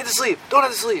 get the sleeve, don't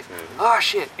have the sleeve.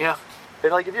 Shit, And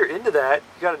like if you're into that,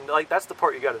 you gotta that's the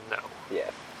part you gotta know. Yeah.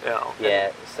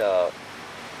 So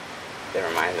it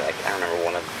reminds me, like I remember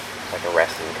one of like a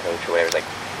wrestling coach or whatever, like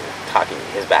talking.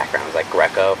 His background was like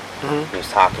Greco. Mm-hmm. He was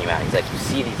talking about. He's like, you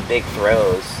see these big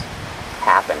throws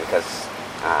happen because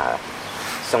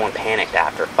someone panicked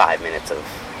after 5 minutes of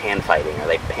hand fighting, or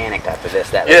they panicked after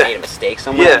this, that. They made a mistake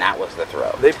somewhere, and that was the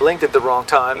throw. They blinked at the wrong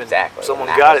time, exactly. And someone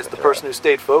got it. The person who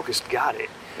stayed focused got it.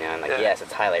 And like, yes,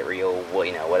 it's highlight reel,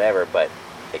 whatever, but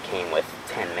it came with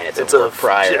 10 minutes of work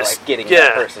prior, like getting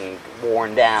that person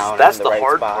worn down. That's in the right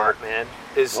hard spot. part, man.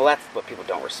 Well, that's what people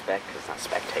don't respect because it's not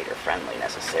spectator friendly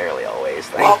necessarily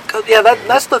always. Well,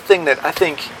 that's the thing that I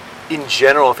think in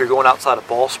general, if you're going outside of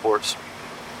ball sports,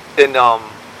 in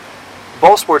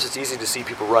ball sports, it's easy to see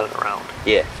people running around.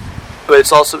 Yeah. But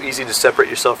it's also easy to separate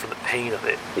yourself from the pain of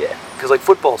it. Yeah. Because like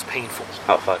football is painful.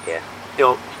 Oh fuck yeah.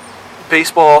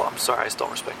 Baseball. I'm sorry, I just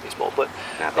don't respect baseball, but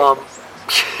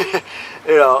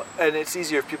and it's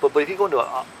easier if people. But if you go into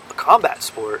a combat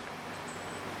sport,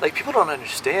 like people don't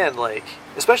understand. Like,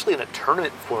 especially in a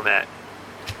tournament format,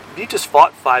 if you just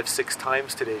fought 5-6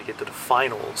 times today to get to the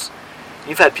finals,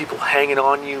 you've had people hanging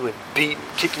on you and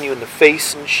kicking you in the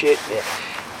face and shit. Yeah.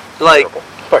 Like,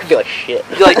 I feel like shit.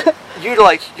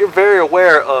 You're very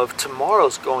aware of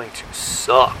tomorrow's going to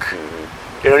suck.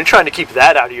 Mm-hmm. You're trying to keep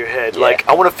that out of your head. Yeah. Like,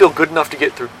 I want to feel good enough to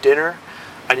get through dinner.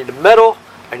 I need a medal.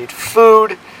 I need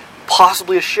food,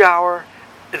 possibly a shower.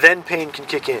 Then pain can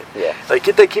kick in. Yeah. Like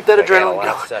keep that adrenaline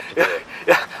going. Stuff to do.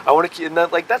 Yeah. I want to keep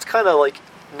that. Like that's kind of like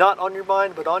not on your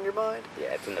mind, but on your mind.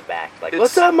 Yeah, it's in the back. Like,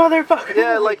 what's up, motherfucker?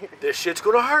 Yeah, like this shit's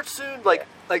gonna hurt soon. Like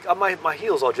my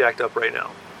heel's all jacked up right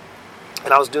now.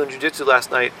 And I was doing jiu-jitsu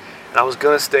last night, and I was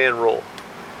gonna stay and roll.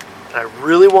 And I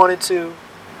really wanted to.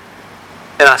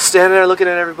 And I was standing there looking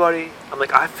at everybody. I'm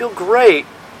like, I feel great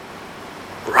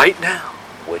right now.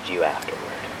 Would you afterward?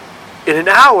 In an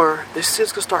hour, this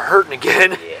shit's gonna start hurting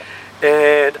again. Yeah.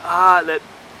 And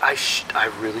I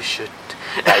really shouldn't.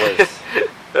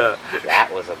 That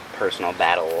was a personal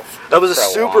battle. That was a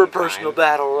super personal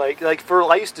battle. I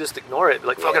used to just ignore it.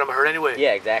 Like, fuck it, I'm gonna hurt anyway.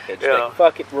 Yeah, exactly. Just like,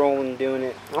 fuck it, rolling, doing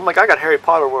it. I'm like, I got Harry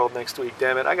Potter World next week,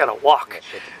 damn it. I gotta walk.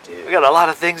 I got a lot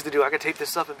of things to do. I gotta tape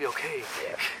this up and be okay.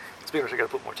 Yeah. Speaking of which, I gotta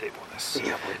put more tape on this.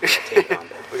 Yeah, put more tape on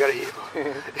this. We gotta heal.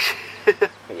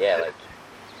 Yeah, like,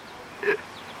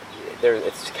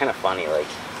 it's kind of funny, like,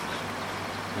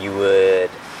 you would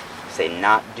say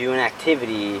not do an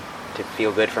activity to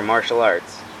feel good for martial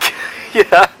arts.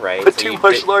 Yeah, right. but So do you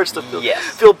martial arts to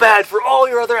feel bad for all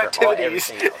your other activities.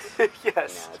 Everything else. Yes. You know,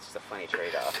 it's just a funny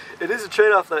trade-off. It is a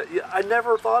trade-off that I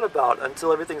never thought about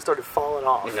until everything started falling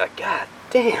off. And you're like, God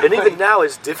damn. And even now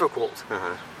it's difficult.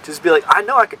 Uh-huh. Just be like, I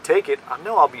know I could take it. I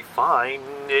know I'll be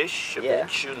fine-ish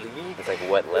eventually. It's like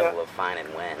what level of fine and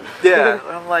when. Yeah.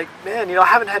 And I'm like, man, I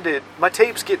haven't had to... My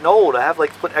tape's getting old. I have to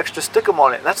put extra stickum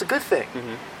on it. And that's a good thing.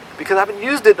 Mm-hmm. Because I haven't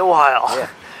used it in a while. Yeah.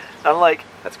 I'm like...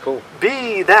 That's cool.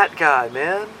 Be that guy,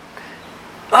 man.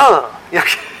 Yeah.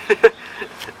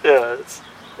 Yeah,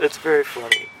 it's very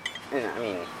funny. And, I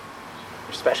mean,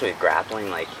 especially with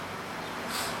grappling,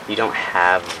 you don't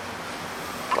have,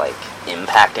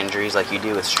 impact injuries like you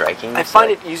do with striking. I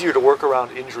find it easier to work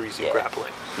around injuries in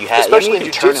grappling. Especially in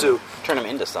jiu-jitsu. Turn them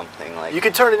into something. You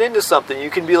can turn it into something.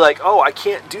 You can be like, oh, I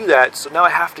can't do that, so now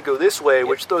I have to go this way,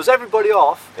 which throws everybody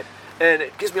off, and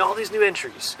it gives me all these new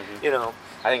entries,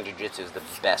 I think jiu-jitsu is the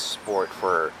best sport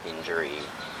for injury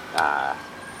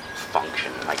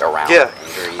function, around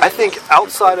injuries. I think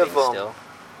outside of still.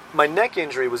 My neck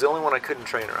injury was the only one I couldn't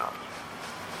train around.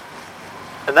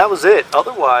 And that was it.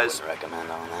 Otherwise... I wouldn't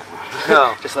recommend on that one.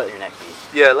 No. Just let your neck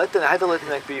be. Yeah, I had to let the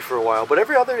neck be for a while. But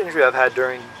every other injury I've had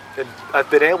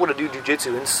I've been able to do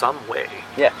jiu-jitsu in some way.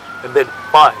 Yeah. And been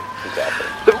fine. Exactly.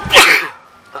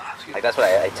 That's what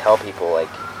I tell people,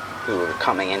 who are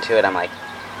coming into it. I'm like,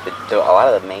 a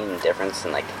lot of the main difference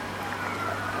in,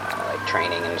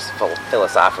 training and just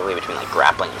philosophically between,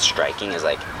 grappling and striking is,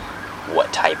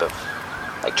 what type of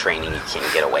training you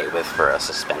can get away with for a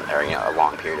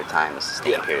long period of time, a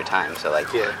sustained period of time. So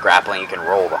grappling, you can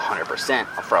roll 100%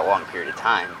 for a long period of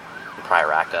time and probably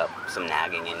rack up some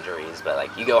nagging injuries.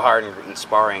 But you go hard in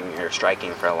sparring or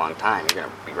striking for a long time, you're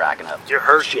gonna be racking up. You're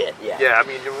hurt. Shit. Yeah. Yeah. I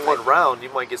mean, in one round, you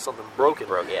might get something broken.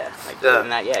 Yeah.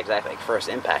 Exactly. First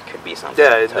impact could be something.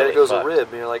 Yeah, and totally then it goes fucked. a rib,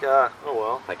 and you're like, oh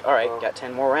well. All right, got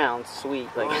 10 more rounds. Sweet.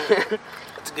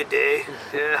 It's a good day.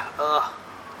 Yeah.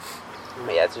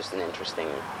 Yeah, it's just an interesting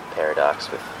paradox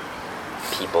with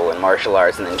people in martial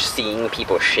arts, and then just seeing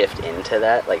people shift into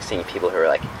that, seeing people who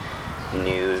are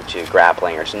new to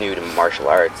grappling or new to martial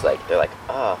arts, they're like,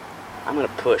 oh, I'm gonna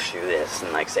push through this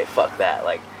and say fuck that.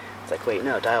 It's wait,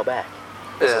 no, dial back.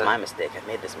 This is my mistake. I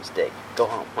made this mistake. Go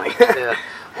home. Yeah.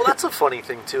 Well, that's a funny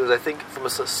thing too. Is I think from a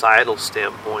societal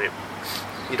standpoint,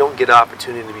 you don't get an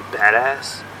opportunity to be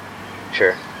badass.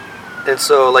 Sure. And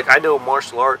so, I know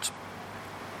martial arts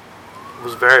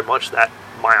was very much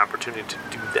my opportunity to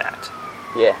do that.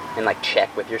 Yeah, and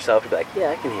check with yourself. You'd be like,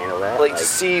 yeah, I can handle that.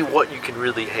 See what you can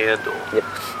really handle.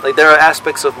 Yep. There are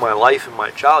aspects of my life and my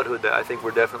childhood that I think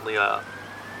were definitely a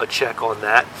check on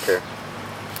that. Sure.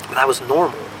 And that was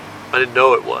normal. I didn't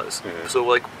know it was. Mm-hmm.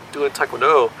 So doing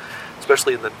Taekwondo,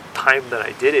 especially in the time that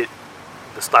I did it,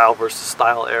 the style versus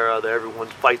style era, the everyone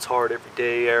fights hard every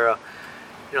day era,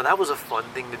 that was a fun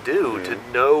thing to do. Mm-hmm.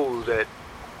 To know that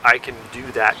I can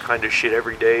do that kind of shit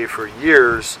every day for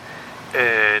years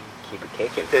and keep it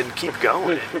kicking and keep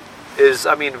going is,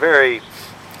 very,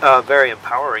 very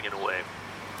empowering in a way.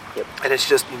 Yep. And it's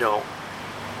just,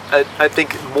 I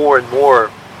think more and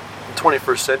more the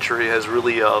 21st century has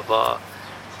really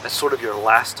that's sort of your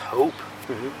last hope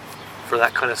for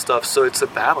that kind of stuff. So it's a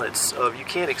balance of, you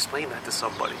can't explain that to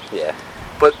somebody. Yeah.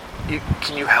 But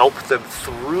can you help them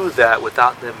through that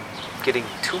without them getting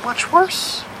too much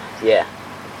worse? Yeah.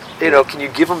 Can you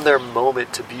give them their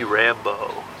moment to be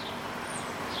Rambo?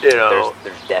 There's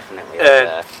definitely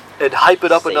and hype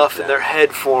it up enough them in their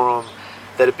head for them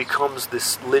that it becomes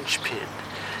this linchpin.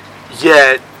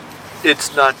 Yet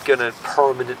it's not gonna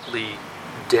permanently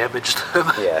damage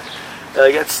them. Yeah.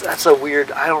 That's a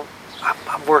weird. I'm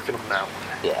working them now.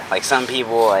 Yeah. Some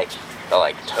people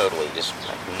they'll totally just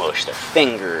mush their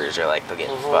fingers, or they'll get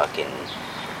fucking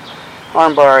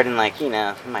armbarred and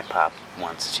might pop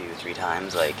once, 2, 3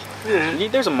 times.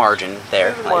 There's a margin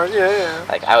there. Yeah.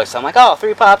 I always tell them oh,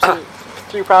 3 pops,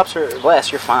 3 props or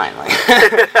less, you're fine.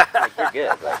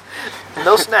 You're good.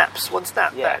 No snaps. 1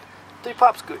 snap. Yeah. Bad. 3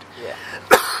 pops good. Yeah.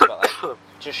 But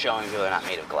just showing people they're not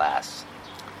made of glass.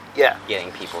 Yeah.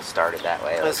 Getting people started that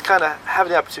way. It's kind of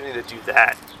having the opportunity to do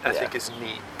that. I think is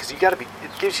neat because you got to be.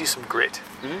 It gives you some grit.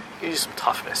 Mm-hmm. It gives you some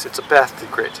toughness. It's a path to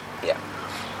grit. Yeah.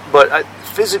 But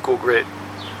physical grit,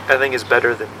 I think, is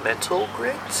better than mental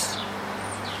grit.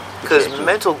 Because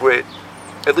mental grit,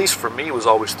 at least for me, was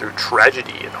always through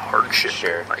tragedy and hardship.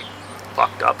 Sure. And,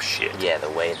 fucked up shit. Yeah, the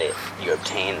way that you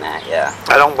obtain that, yeah.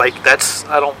 I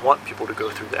don't want people to go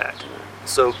through that.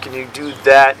 So can you do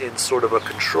that in sort of a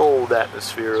controlled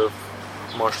atmosphere of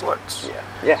martial arts?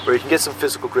 Yeah. Where you can get some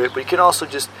physical grit, but you can also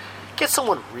just get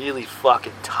someone really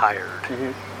fucking tired.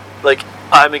 Like,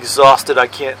 I'm exhausted. I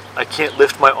can't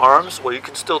lift my arms. Well, you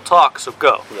can still talk, so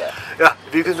go. Yeah. Yeah.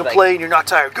 If you can complain, you're not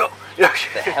tired. Go. Yeah.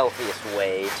 The healthiest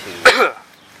way to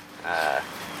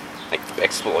like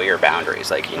explore your boundaries.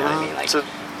 Like, you know what I mean? Like,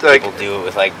 people do it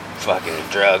with like fucking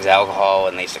drugs, alcohol,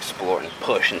 and they just explore and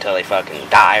push until they fucking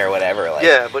die or whatever. Like,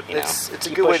 yeah, but it's a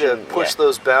good way to push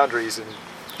those boundaries and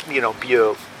be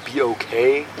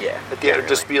okay. Yeah. At the end,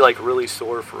 just be like really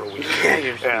sore for a week.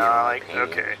 Yeah, like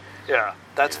okay. Yeah,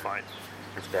 that's fine.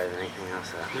 It's better than anything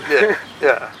else, though.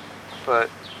 yeah. But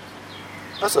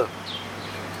that's a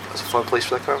fun place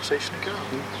for that conversation to go.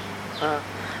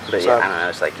 But yeah, I don't know.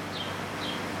 It's like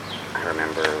I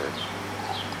remember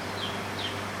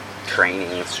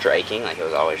training, striking. Like it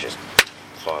was always just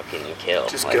fucking kill.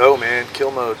 Just like, go, man.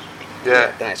 Kill mode.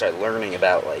 Yeah. Then I started learning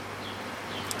about like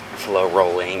flow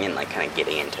rolling and like kind of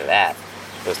getting into that,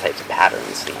 those types of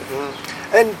patterns. And,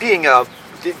 like, and being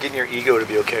getting your ego to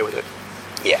be okay with it.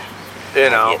 Yeah. You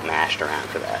know. Get mashed around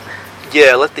for that.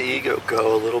 Yeah, let the ego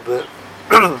go a little bit.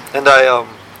 And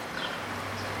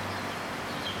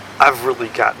I've really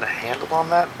gotten a handle on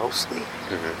that mostly.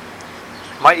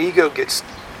 My ego gets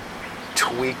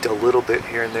tweaked a little bit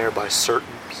here and there by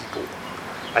certain people.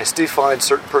 I still find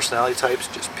certain personality types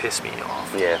just piss me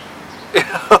off. Yeah.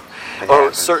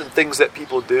 Or certain things that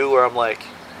people do where I'm like,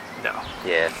 no.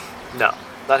 Yeah. No.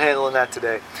 Not handling that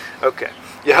today. Okay.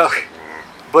 Yeah.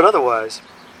 But otherwise,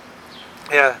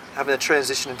 yeah, having to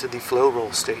transition into the flow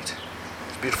roll state.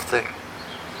 It's a beautiful thing.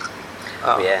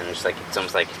 Yeah, and it's like, it's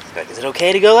almost like, is it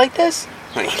okay to go like this?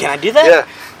 Like, can I do that?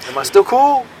 Yeah. Am I still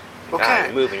cool? Okay.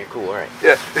 You're moving, you're cool, alright.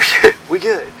 Yeah. We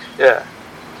good. Yeah.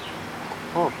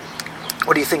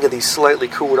 What do you think of the slightly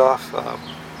cooled off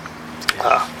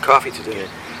coffee today? Good.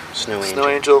 Snow Angel. Snow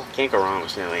Angel. Can't go wrong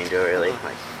with Snow Angel, really.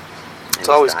 Like, it's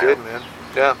always good, man.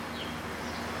 Yeah.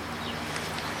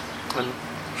 And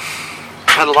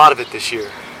had a lot of it this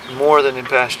year. More than in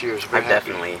past years. I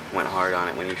definitely went hard on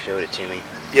it when you showed it to me.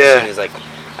 Yeah. As soon as like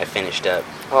I finished up,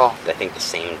 I think the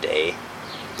same day.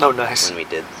 Oh, nice. When we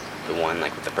did the one,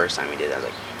 like the first time we did, I was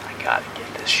like, I gotta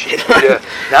get this shit. Yeah.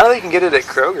 Now that you can get it at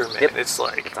Kroger, man, it's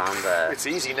like it's on the it's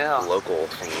easy now. Local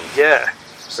thing. Yeah.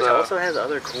 Which also has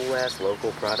other cool ass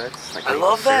local products. Like I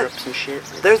love that. Syrups and shit.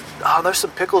 There's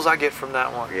some pickles I get from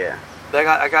that one. Yeah.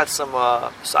 I got some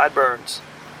sideburns,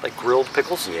 like grilled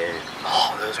pickles. Yeah.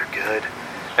 Oh, those are good.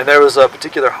 And there was a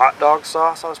particular hot dog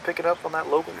sauce I was picking up on that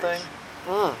local thing.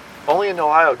 Only in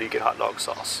Ohio do you get hot dog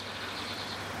sauce.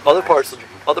 Other parts of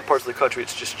the country,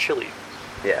 it's just chili.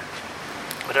 Yeah.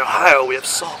 But in Ohio, we have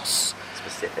sauce.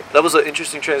 Specific. That was an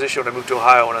interesting transition when I moved to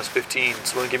Ohio when I was 15.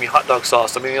 Someone gave me hot dog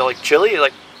sauce. I mean, like chili?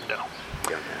 Like, no.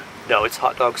 No, it's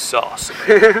hot dog sauce.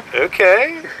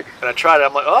 Okay. And I tried it.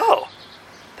 I'm like, oh,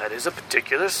 that is a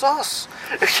particular sauce.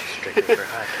 Strictly for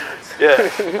hot dogs. Yeah.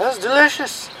 That's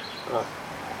delicious.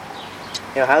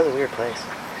 Ohio's a weird place.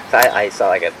 So I saw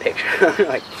like a picture,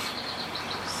 like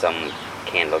some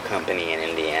candle company in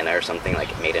Indiana or something,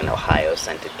 like made an Ohio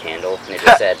scented candle, and it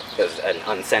just said, it was an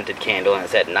unscented candle, and it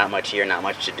said not much here, not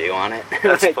much to do on it.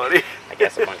 That's like, funny. I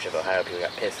guess a bunch of Ohio people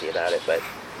got pissy about it, but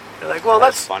you're like, well,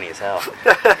 that's funny as hell.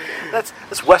 that's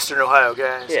Western Ohio,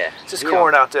 guys. Yeah. It's just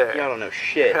corn out there. Y'all don't know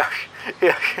shit.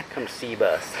 Yeah. Come see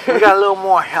us. We got a little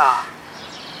more, yeah.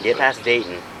 Get past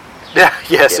Dayton. Yeah,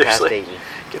 Get seriously. past Dayton.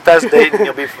 Get past Dayton,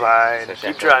 you'll be fine.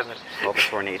 Keep driving. All the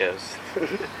tornadoes.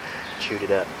 Chewed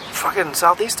it up. Fucking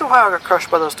Southeast Ohio got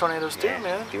crushed by those tornadoes too,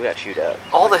 man. You got chewed up.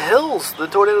 All the hills. The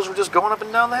tornadoes were just going up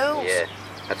and down the hills. Yeah.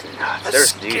 That's nuts. That's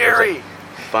scary. Like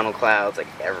funnel clouds like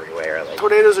everywhere. Like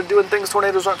tornadoes are doing things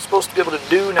tornadoes aren't supposed to be able to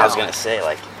do now. I was gonna say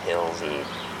like hills and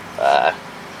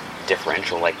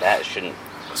differential like that shouldn't.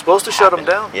 Supposed to shut them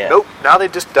down. Yeah. Nope. Now they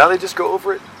just go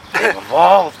over it. They've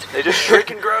evolved. They just shrink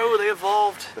and grow. They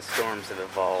evolved. The storms have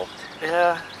evolved.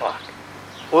 Yeah. Fuck.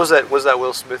 What was that? Was that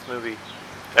Will Smith movie?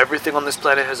 Everything on this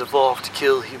planet has evolved to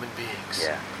kill human beings.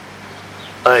 Yeah.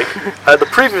 Like the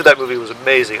preview of that movie was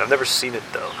amazing. I've never seen it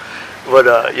though,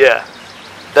 but yeah,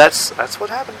 that's what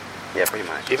happened. Yeah, pretty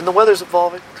much. Even the weather's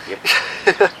evolving. Yep.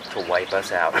 To wipe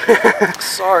us out.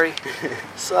 Sorry.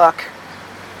 Suck.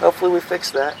 Hopefully we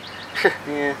fix that.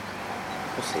 Yeah.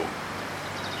 We'll see.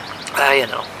 You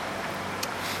know.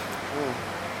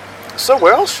 So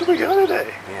where else should we go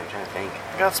today? Yeah, I'm trying to think.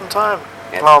 We got some time.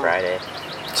 Yeah, it's Friday.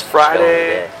 It's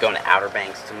Friday. Going to Outer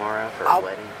Banks tomorrow for a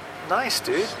wedding. Nice,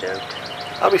 dude. Stoked.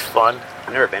 That'll be fun.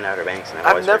 I've never been to Outer Banks, and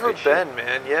I've never been,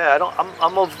 man. Yeah, I don't.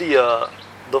 I'm of the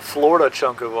Florida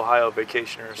chunk of Ohio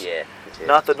vacationers. Yeah, me too.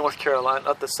 Not the North Carolina,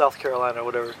 not the South Carolina or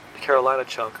whatever, the Carolina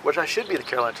chunk, which I should be the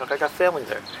Carolina chunk. I got family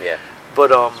there. Yeah. But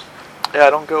yeah, I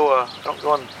don't go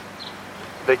on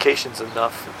vacations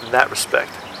enough in that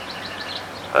respect.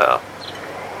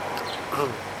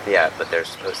 Yeah, but there's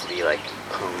supposed to be like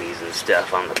ponies and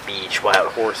stuff on the beach,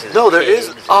 wild horses. No, and there is.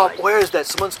 pigs and, like, Where is that?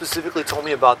 Someone specifically told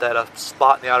me about that. A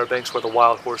spot in the Outer Banks where the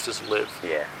wild horses live.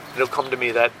 yeah. It'll come to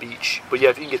me, that beach. But yeah,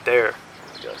 if you can get there,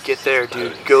 get there,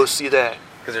 dude. Ponies. Go see that.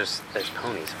 Because there's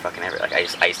ponies fucking everywhere.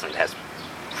 Like Iceland has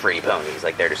free ponies.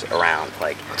 Like they're just around,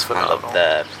 like That's on phenomenal.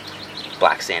 the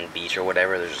black sand beach or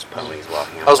whatever. There's just ponies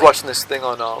walking. I was watching this thing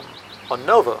on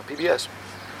Nova, PBS,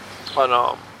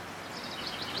 on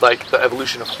like the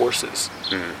evolution of horses.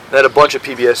 They had a bunch of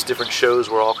PBS different shows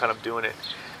were all kind of doing it,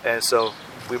 and so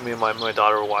me and my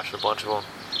daughter were watching a bunch of them.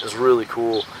 It was really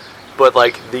cool, but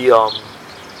like the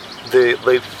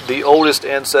oldest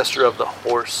ancestor of the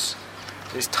horse,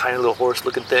 these tiny little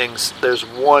horse-looking things. There's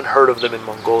one herd of them in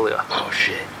Mongolia. Oh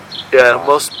shit. Yeah, Awesome.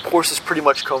 most horses pretty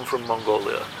much come from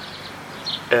Mongolia,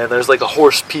 and there's like a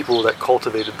horse people that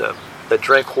cultivated them, that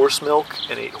drank horse milk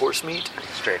and ate horse meat.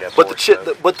 Straight up. But horse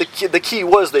the key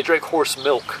was they drank horse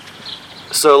milk.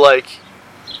 So like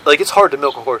it's hard to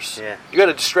milk a horse. Yeah. You got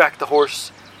to distract the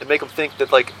horse and make them think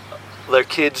that like their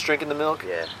kid's drinking the milk,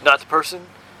 Yeah. not the person,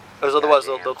 because otherwise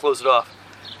Goddamn. they'll close it off.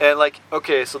 And like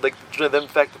okay, so like the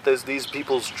fact that these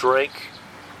people's drank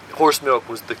horse milk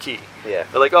was the key. Yeah.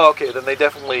 They're like, oh, okay, then they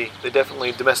definitely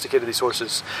domesticated these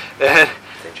horses, and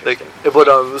like, Interesting. but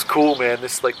it was cool, man.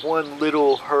 This like one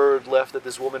little herd left that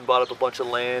this woman bought up a bunch of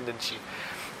land, and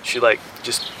she like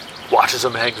just watches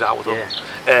them, hangs out with them,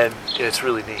 and it's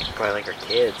really neat. Probably like our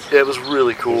kids. Yeah, it was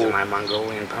really These cool. are my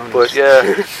Mongolian ponies. But yeah,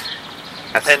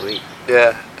 That's and, sweet.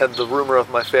 yeah, and the rumor of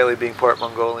my family being part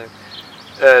Mongolian,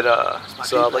 and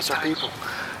so I like my people.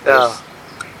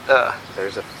 Yeah,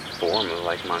 There's a form of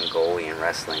like Mongolian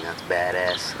wrestling that's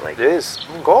badass. Like it is.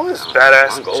 Mongolia's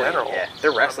badass in Mongolian, general. yeah.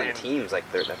 Their wrestling I mean, teams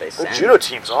like that they their send. judo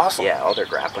team's awesome. Yeah, all their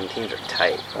grappling teams are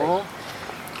tight. Like, Mhm.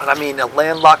 And I mean, a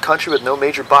landlocked country with no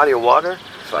major body of water,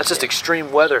 Fuck that's just yeah.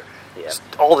 extreme weather. Yeah. Just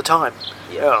all the time.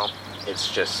 Yeah. You know.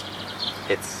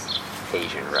 it's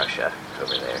Asian Russia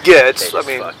over there. Yeah, They it's just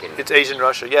fucking- it's Asian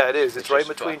Russia. Yeah, it is. It's right just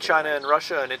between fucking, China like, and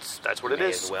Russia, and that's what it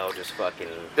May is. as well just fucking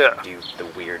Yeah. do the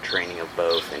weird training of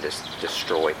both and just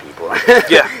destroy people.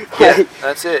 Yeah, yeah,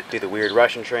 that's it. Do the weird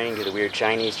Russian training, do the weird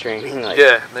Chinese training. Like,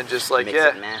 Yeah, and then just like mix yeah,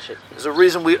 it and mash it. there's a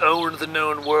reason we owned the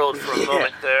known world for a Yeah.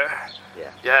 moment there.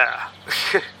 Yeah.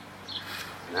 Yeah.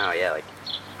 No, yeah, like,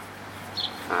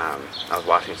 I was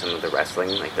watching some of the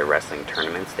wrestling, like the wrestling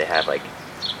tournaments. They have like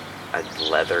a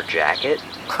leather jacket,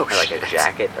 Oh, or like shit. a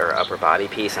jacket or upper body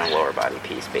piece and a lower body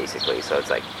piece, basically. So it's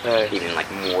like Nice. even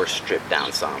like more stripped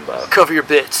down sambo. Cover your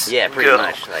bits. Yeah, pretty Go.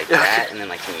 much like that, and then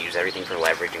like can use everything for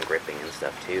leverage and gripping and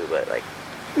stuff too. But like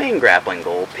main grappling,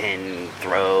 goal, pin,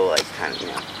 throw, like kind of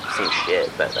same shit.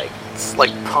 But like It's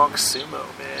like punk sumo,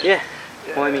 man. yeah.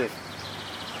 Well, I Yeah. mean,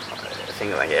 I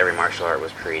think like every martial art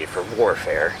was created for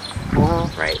warfare,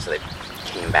 Mhm. right? So they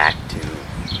came back to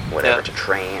whatever Yeah. to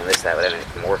train this, that, whatever, and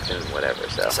it morphed into whatever.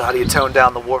 So how do you tone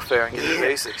down the warfare and get the Yeah.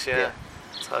 basics? Yeah. Yeah.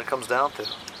 That's how it comes down to.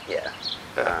 yeah.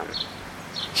 Yeah.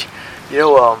 You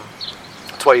know,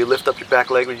 that's why you lift up your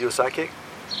back leg when you do a side kick.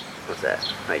 What's that?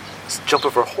 Like It's jump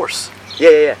over a horse.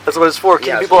 yeah. That's what it's for.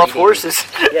 Keeping I was people off reading- horses.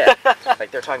 Yeah,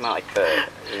 like they're talking about like the,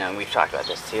 and we've talked about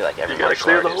this too. Like every You gotta martial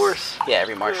clear art the is, horse. Yeah,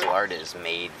 every martial art is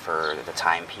made for the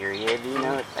time period.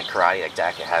 Like karate, like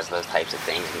Daka has those types of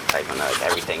things, and type of like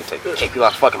everything to kick people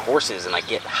off fucking horses and like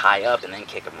get high up and then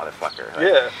kick a motherfucker. Like,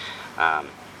 Yeah.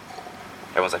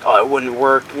 Everyone's like, oh, it wouldn't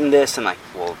work in this, and like,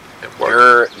 well, It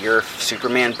worked. your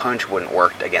Superman punch wouldn't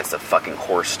work against a fucking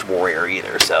horse warrior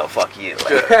either. So fuck you.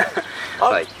 Like, Yeah.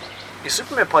 like Your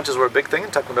Superman punches were a big thing in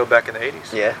Taekwondo back in the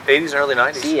 80s. Yeah. 80s and early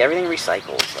 90s. see, everything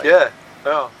recycles. Like, Yeah.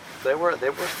 Oh, they were a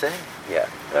thing. Yeah.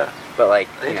 Yeah. But like,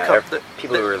 They you need know, to come-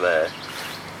 people who are the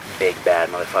big bad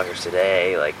motherfuckers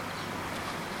today, like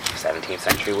 17th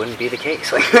century wouldn't be the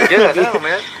case. Like, Yeah, no,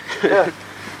 man. Yeah.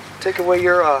 Take away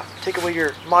your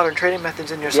modern training methods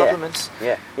and your supplements.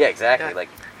 Yeah, exactly. Yeah. Like,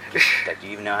 do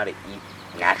you even know how to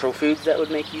eat natural foods that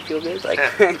would make you feel good? Like,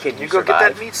 Yeah. can you You go survive?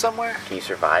 get that meat somewhere? Can you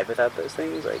survive without those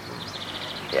things? Like,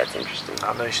 yeah, it's interesting.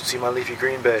 I know you should see my leafy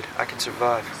green bed. I can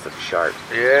survive. It's like sharp.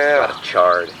 A lot Yeah. of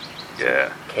chard, Yeah.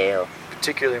 kale.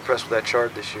 Particularly impressed with that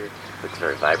chard this year. Looks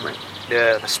very vibrant.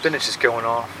 Yeah, the spinach is going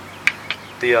off.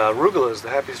 The arugula is the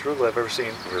happiest arugula I've ever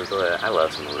seen. Arugula. I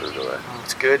love some arugula.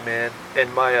 It's good, man.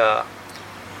 And my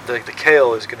the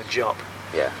kale is gonna jump.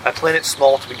 Yeah. I plant it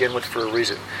small to begin with for a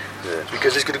reason, Good.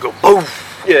 because it's gonna go boom.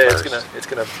 Yeah, Burst. it's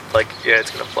gonna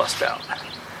bust out.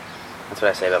 That's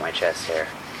what I say about my chest hair.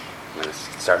 I mean,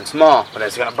 it's starting small, but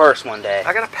it's gonna burst one day.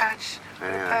 I got a patch. I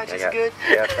know. Patch I is got, good.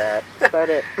 I got that. That's about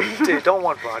it. Dude, don't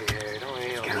want body hair. Don't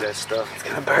you know, do that stuff. It's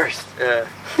gonna burst. Yeah.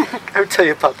 I would tell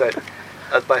you about that.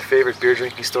 That's my favorite beer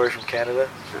drinking story from Canada.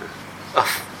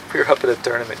 We were up at a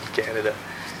tournament in Canada,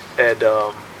 and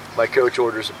my coach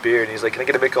orders a beer, and he's like, "Can I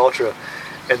get a Mick Ultra?"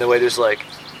 And the waiter's like,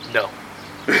 "No."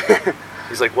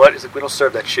 He's like, "What?" He's like, "We don't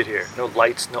serve that shit here. No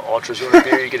lights, no ultras. You want a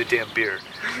beer, you get a damn beer."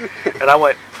 And I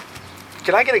went,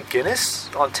 "Can I get a Guinness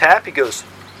on tap?" He goes,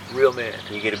 "Real man.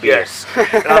 You get a beer." Yes.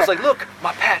 And I was like, "Look,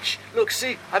 my patch. Look,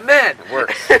 see, I'm man." It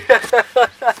works.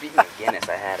 Speaking of Guinness,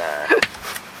 I had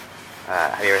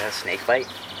have you ever had a snake bite?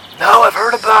 No, I've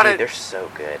heard about Dude, it. they're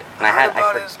so good. And I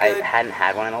hadn't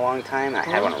had one in a long time. And I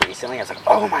had one recently. I was like,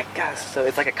 oh my god! So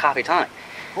it's like a coffee tonic.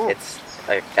 Ooh. It's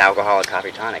like alcoholic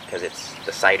coffee tonic because it's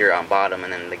the cider on bottom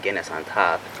and then the Guinness on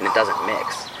top, and it doesn't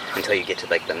mix until you get to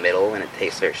like the middle, and it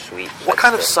tastes very sweet. What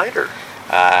kind of cider?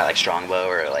 Like Strongbow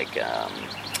or like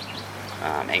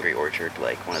Angry Orchard,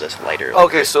 like one of those lighter.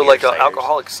 Okay, so like an ciders.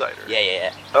 alcoholic cider.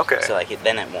 Yeah. Okay. So like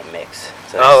then it won't mix.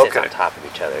 So Oh, it sits okay. on top of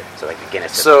each other. So like the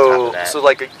Guinness sits on top So of that. so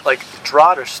like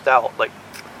draught or stout? Like,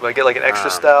 do I get like an extra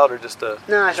stout or just a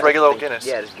just regular old Guinness?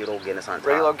 Yeah, just good old Guinness on top.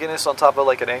 Regular old Guinness on top of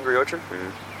like an Angry Orchard.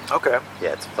 Mhm. Okay.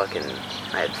 Yeah, it's fucking.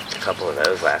 I had a couple of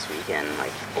those last weekend.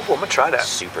 Like Oh, I'm gonna try that.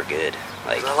 super good.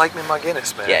 Like I like me my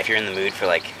Guinness, man. yeah, if you're in the mood for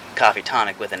like coffee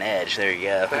tonic with an edge, there you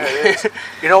go. There it is.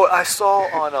 You know what I saw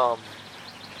on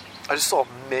I just saw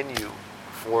a menu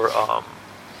for I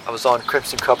was on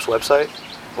Crimson Cup's website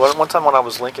one time when I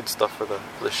was linking stuff for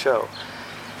the show,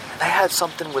 and they had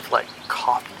something with like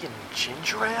coffee and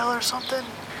ginger ale or something,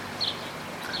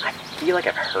 I feel like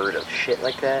I've heard of shit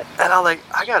like that. and I'm like,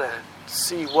 I gotta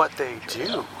see what they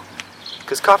do,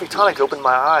 because Coffee Tonic opened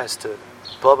my eyes to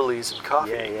bubblies and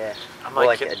coffee. Yeah. I'm Well,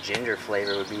 like, like a ginger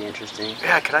flavor would be interesting.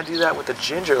 yeah, can I do that with the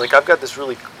ginger? Like, I've got this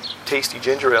really tasty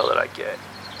ginger ale that I get.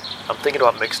 I'm thinking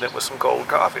about mixing it with some cold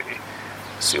coffee.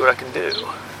 See what I can do.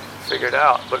 Figure it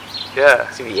out. But, yeah.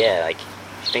 So yeah, like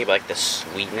think about like the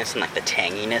sweetness and like the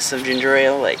tanginess of ginger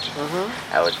ale. Like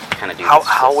Mm-hmm. I would kind of do.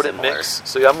 How would it similar. mix?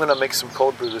 So, yeah, I'm going to make some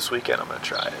cold brew this weekend. I'm going to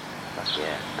try it. Fuck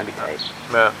yeah, that'd be tight.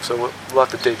 Yeah, so we'll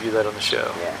have to debut that on the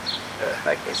show. Yeah. Yeah.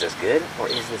 Like, is this good or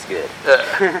is this good?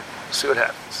 See what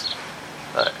happens.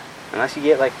 Alright. Unless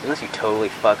you totally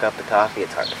fuck up the coffee,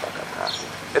 it's hard to fuck up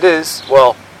coffee. It is.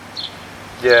 Well,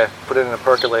 yeah, put it in a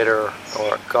percolator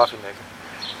or a coffee maker.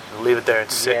 And leave it there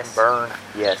and sit and Yes. burn.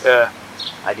 Yes. Yeah.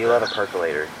 I do love a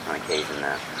percolator on occasion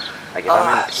though. Like if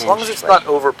I'm in a pinch, as long as it's like, not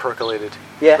over percolated.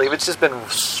 Yeah. Like if it's just been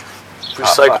fuck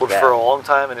recycled that. for a long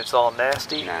time and it's all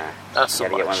nasty, Nah. not so You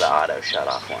gotta much. get one of the auto shut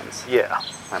off ones. Yeah,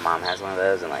 My mom has one of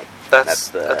those, and like that's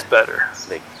the better.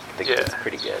 Yeah. it's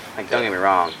pretty good. Like don't get me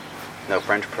wrong, no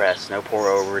French press, no pour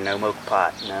over, no mocha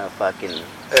pot, no fucking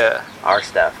Yeah. our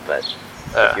stuff. But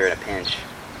if you're in a pinch,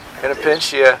 In a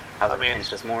pinch, yeah. I was I in mean, a pinch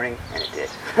this morning, and it did.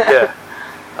 yeah.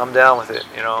 I'm down with it.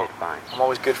 You It know, did fine. I'm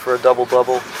always good for a double,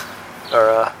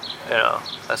 or you know,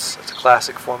 that's a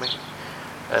classic for me.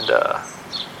 And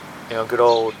you know, good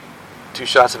old 2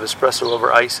 shots of espresso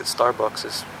over ice at Starbucks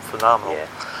is phenomenal. Yeah.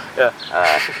 Yeah.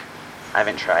 I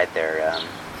haven't tried their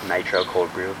nitro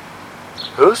cold brew.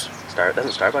 Whose?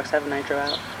 Doesn't Starbucks have a nitro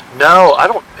out? No, I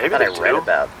don't. Maybe I they thought I read do.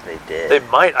 about they did. They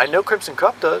might. I know Crimson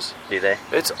Cup does. Do they?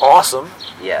 It's awesome.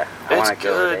 Yeah. I It's want to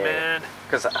go good, there. man.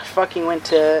 Because I fucking went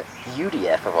to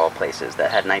UDF of all places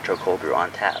that had nitro cold brew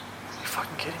on tap. You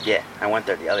fucking kidding me? Yeah, I went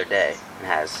there the other day and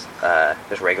has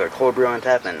just regular cold brew on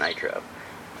tap and nitro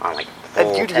on like At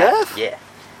full UDF? tap. Yeah,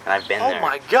 and I've been Oh there.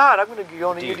 my god, I'm gonna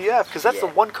go to Dude, UDF because that's the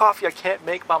yeah. one coffee I can't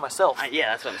make by myself.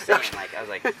 Yeah, that's what I'm saying. Like I was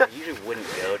like, I usually wouldn't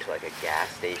go to like a gas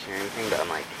station or anything, but I'm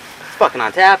like, it's fucking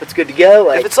on tap. It's good to go.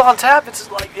 Like If it's on tap, it's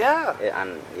just like yeah.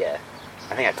 yeah,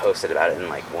 I think I posted about it in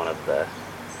like one of the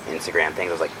Instagram things.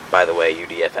 I was like, by the way,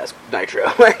 UDF has nitro.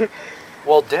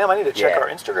 Well, damn, I need to check Yeah. our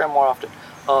Instagram more often.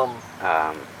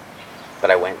 But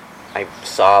I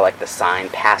saw like the sign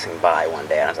passing by one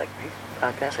day, and I was like,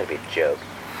 that's gotta be a joke.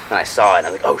 And I saw it, and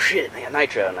I was like, oh shit, they got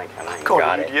nitro, and like I went and Going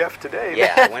got to it. UDF today.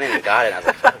 Yeah, man. I went in and got it, and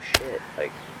I was like, oh shit,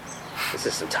 like this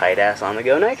is some tight ass on the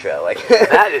go nitro, like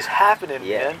That is happening,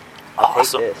 Yeah. man. I'll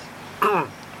Awesome. take this.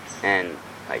 And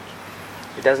like,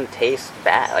 it doesn't taste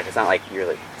bad. Like it's not like you're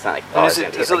like it's not like And it's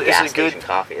gonna taste like gas station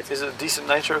coffee. It's Is it a decent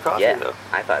nitro coffee yeah, though?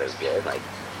 I thought it was good. Like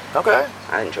Okay.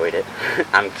 I enjoyed it.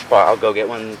 I'll go get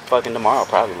one fucking tomorrow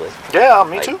probably. Yeah,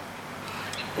 me Like, too.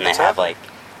 And they What's have happening? like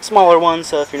smaller ones,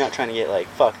 so if you're not trying to get like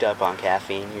fucked up on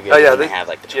caffeine, you're good. Oh yeah, they have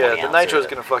like the 20 yeah, the ounce nitro or is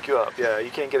the- gonna fuck you up. Yeah,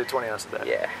 you can't get a 20 ounce of that.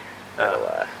 Yeah.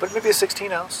 That'll, But maybe a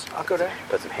 16 ounce. I'll go there.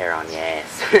 put some hair on your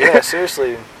ass. Yeah,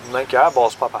 seriously, make your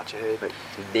eyeballs pop out your head. But,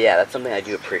 yeah, that's something I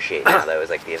do appreciate now, though, is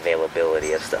like the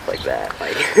availability of stuff like that.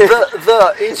 Like,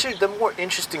 The more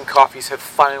interesting coffees have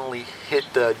finally hit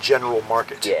the general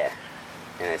market. yeah,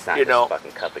 And it's not you just know,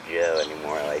 fucking cup of Joe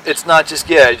anymore. Like it's not just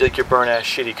like your burn ass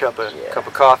shitty cup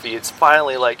of coffee. It's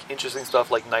finally like interesting stuff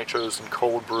like nitros and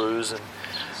cold brews and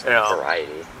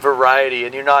variety.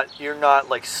 And you're not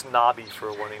like snobby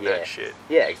for wanting that shit.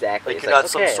 Yeah, exactly. Like you're not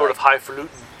some sort of highfalutin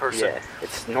person. Yeah,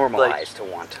 it's normalized to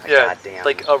want a goddamn.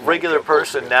 Like a regular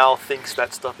person now thinks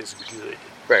that stuff is good.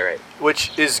 Right.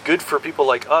 Which is good for people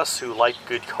like us who like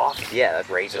good coffee. Yeah, that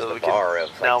raises the bar of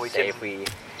like, now if we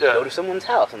go to someone's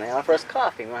house and they offer us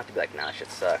coffee, we don't have to be like, nah,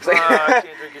 shit sucks. I can't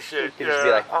drink a shit. You can just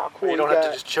be like, oh, cool. You don't have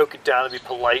to just choke it down and be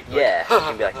polite. Yeah, you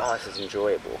can be like, oh, this is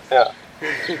enjoyable. Yeah.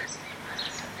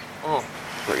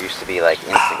 Where it used to be like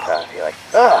instant coffee, like,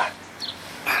 ugh.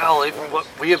 Hell, even what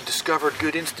we have discovered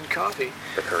good instant coffee.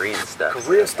 The Korean stuff.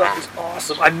 Korean stuff is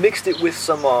awesome. I mixed it with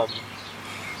some,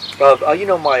 you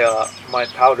know, my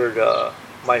powdered,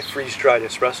 my freeze-dried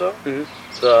espresso. Mm-hmm.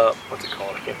 The what's it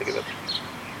called? I can't think of it.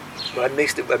 But I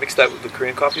mixed that with the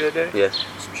Korean coffee the other day. Yeah.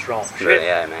 Some strong shit.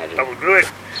 Yeah, I imagine. That was good.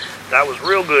 That was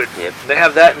real good. Yep. They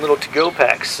have that in little to-go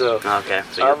packs, so okay.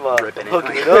 So I'm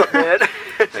hooking it up, man.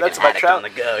 That's my travel.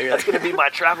 That's gonna be my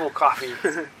travel coffee.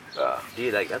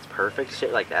 Dude, like that's perfect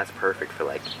shit. Like that's perfect for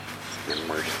like an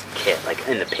emergency kit, like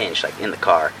in the pinch, like in the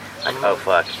car. Like oh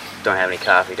fuck, don't have any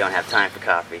coffee, don't have time for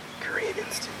coffee. Korean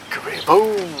instant. Korean,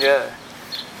 boom, yeah.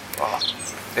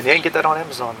 And you ain't get that on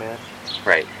Amazon, man.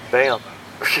 Right. Bam.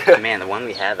 Man, the one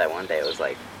we had that one day, it was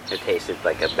like it tasted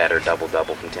like a better double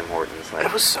from Tim Hortons. Like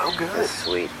it was so good. It was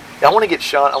sweet. Yeah, I want to get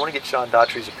Sean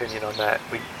Daughtry's opinion on that.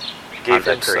 We gave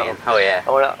him Korean. some. Oh yeah.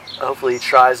 Hopefully he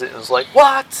tries it and was like,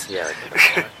 what? Yeah.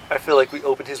 Like, I feel like we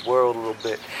opened his world a little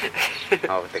bit.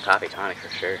 Oh, with the coffee tonic for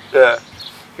sure. Yeah.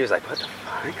 He was like, what the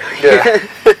fuck? Yeah.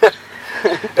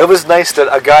 It was nice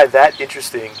that a guy that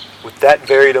interesting, with that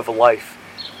varied of a life,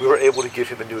 we were able to give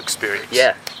him a new experience.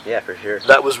 Yeah, for sure.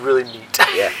 That was really neat.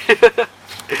 Yeah.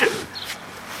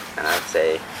 And I'd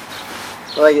say,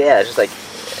 well, like, yeah, just like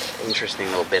interesting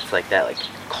little bits like that, like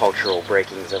cultural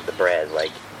breakings of the bread,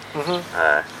 like,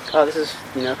 oh, this is,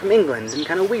 you know, from England and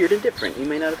kind of weird and different. You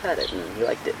may not have had it, and you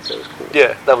liked it, so it was cool.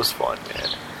 Yeah, that was fun, man.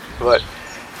 But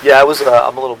yeah,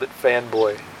 I'm a little bit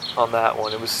fanboy on that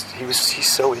one. He's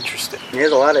so interesting.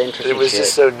 There's a lot of interesting. It was shit.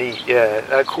 Just so neat. Yeah,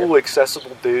 that cool,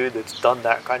 accessible dude that's done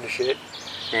that kind of shit.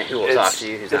 And who will talk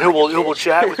to you? And who will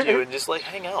chat with you and just like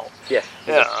hang out. Yeah.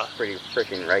 Yeah. Pretty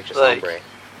freaking righteous like, hombre.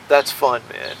 That's fun,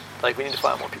 man. Like we need to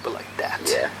find more people like that.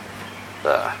 Yeah.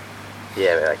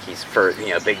 Yeah, like he's first, you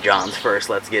know, Big John's first.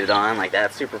 Let's get it on. Like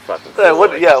that's super fucking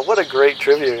cool. Yeah, what a great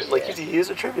trivia. Like he is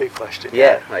a trivia question.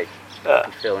 Yeah, like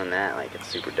you fill in that, like it's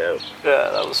super dope.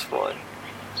 Yeah, that was fun.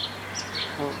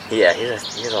 Yeah, he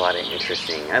has a lot of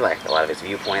interesting. I like a lot of his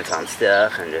viewpoints on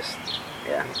stuff, and just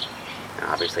and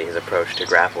obviously his approach to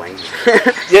grappling.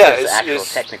 Yeah, his actual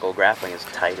technical grappling is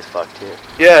tight as fuck too.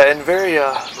 Yeah, and very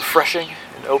refreshing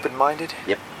and open-minded.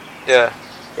 Yep. Yeah.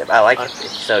 Yep, I like it.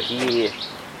 So he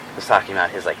was talking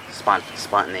about his like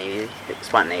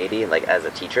spontaneity, like as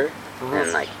a teacher,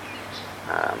 and like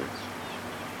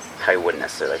how he wouldn't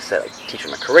necessarily teach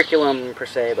him a curriculum per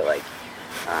se, but like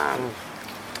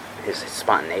his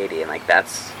spontaneity, and like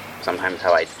that's sometimes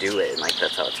how I do it, and like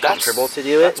that's how it's comfortable to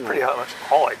do it. That's pretty much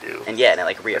all I do. And yeah, and it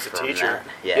like reaffirmed as a teacher.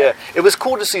 That. Yeah, it was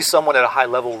cool to see someone at a high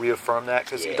level reaffirm that,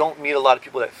 because you don't meet a lot of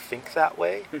people that think that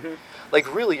way.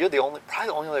 Like really, you're probably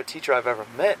the only other teacher I've ever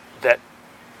met that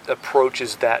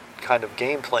approaches that kind of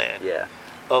game plan. Yeah.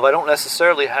 Of I don't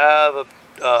necessarily have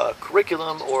a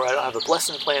curriculum, or I don't have a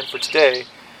lesson plan for today,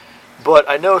 but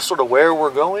I know sort of where we're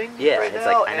going. Yeah, right it's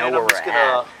now, like I know where we're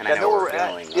at, and I know where we're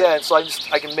going. Like, yeah, and so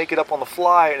I can make it up on the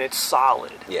fly, and it's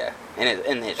solid. Yeah, and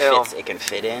it fits. It can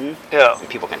fit in. Yeah, and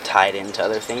people can tie it into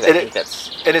other things. I think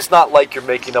that's. And it's not like you're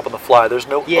making up on the fly. There's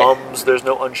no ums. There's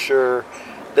no unsure.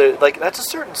 Like that's a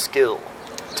certain skill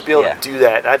to be able to do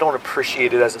that. And I don't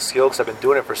appreciate it as a skill because I've been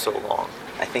doing it for so long.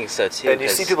 I think so too. And you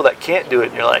see people that can't do it,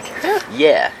 and you're like,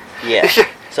 yeah.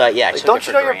 So I like, don't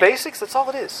you know your basics? That's all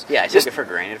it is. Yeah, I took it for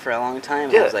granted for a long time.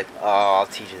 And I was like, oh, I'll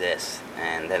teach you this,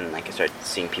 and then like I started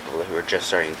seeing people who were just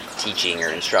starting teaching or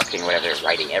instructing, or whatever. They're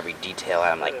writing every detail,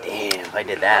 and I'm like, damn, if I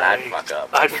did that, I'd fuck up.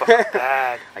 I'd fuck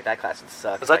bad. Like that class would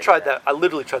suck. Because I tried that. I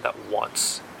literally tried that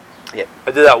once. Yep.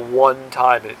 I did that one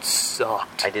time, and it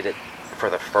sucked. I did it for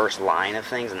the first line of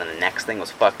things, and then the next thing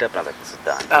was fucked up, and I was like, this is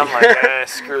done. I'm like,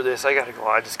 screw this. I gotta go.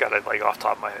 I just gotta like off the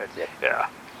top of my head. Yeah.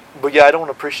 But yeah, I don't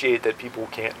appreciate that people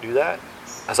can't do that,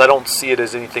 as I don't see it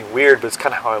as anything weird, but it's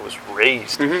kind of how I was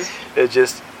raised. It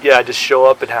just, I just show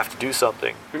up and have to do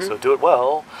something. So do it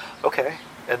well, okay.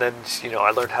 And then,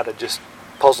 I learned how to just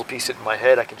puzzle piece it in my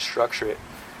head. I can structure it,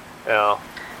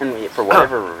 And for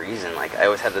whatever reason, like, I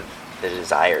always had the the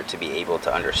desire to be able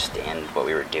to understand what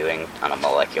we were doing on a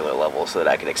molecular level so that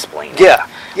I could explain it. Yeah,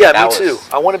 yeah, That me too. was-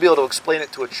 I want to be able to explain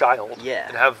it to a child. Yeah.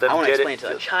 And have them I want get to explain it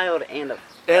to a child and a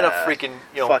freaking,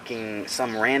 you know, fucking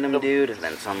some random dude and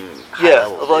then some yeah,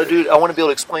 high-level well, dude, I want to be able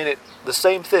to explain it the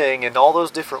same thing in all those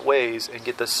different ways and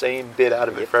get the same bit out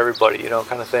of it Yep. for everybody, you know,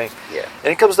 kind of thing. Yeah.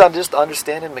 And it comes down to just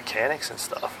understanding mechanics and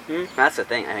stuff. That's the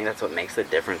thing. I think that's what makes the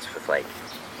difference with like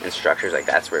instructors. Like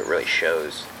that's where it really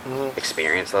shows. Mhm.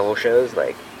 Experience level shows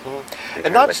like, And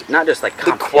kind not of, like, not just like The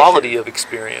competition. quality of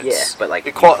experience. Yeah, but, like, the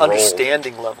you've rolled.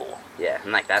 understanding level. Yeah,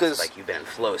 and like that's 'Cause- like you've been in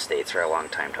flow states for a long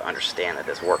time to understand that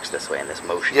this works this way and this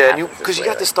motion. Yeah, and happens because this you way,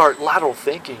 got to like- start lateral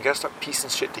thinking. You got to start piecing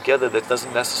shit together that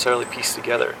doesn't necessarily piece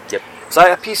together. Yep. So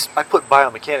I put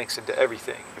biomechanics into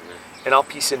everything, and I'll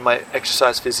piece in my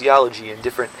exercise physiology and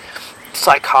different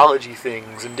psychology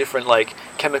things and different like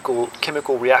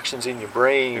chemical reactions in your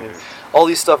brain and all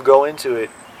these stuff go into it,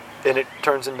 and it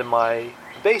turns into my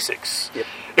basics. Yep.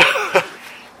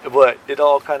 But it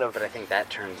all kind of But I think that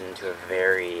turns into a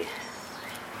very.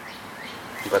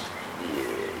 But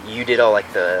you did all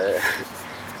like the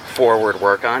forward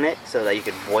work on it so that you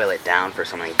could boil it down for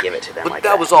someone and give it to them but like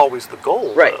that was always the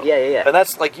goal, Right, though. yeah. And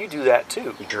that's like you do that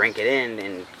too. You drink it in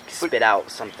and spit out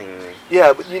something.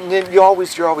 Yeah, but you're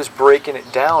always breaking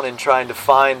it down and trying to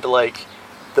find like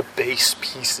the base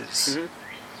pieces,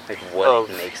 Like what Of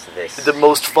makes this. the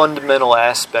most fundamental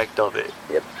aspect of it.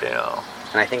 Yep. You know.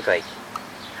 And I think like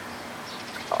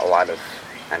a lot of,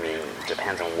 I mean,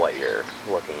 depends on what you're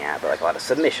looking at, but like a lot of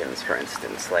submissions, for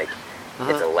instance, like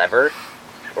it's a lever,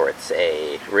 or it's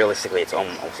realistically it's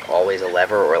almost always a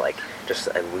lever, or like just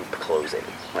a loop closing.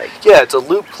 Like Yeah, it's a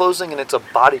loop closing and it's a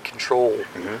body control.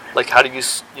 Mm-hmm. Like how do you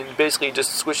basically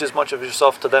just squish as much of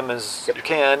yourself to them as Yep. you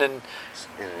can and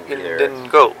either, then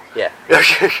go. yeah,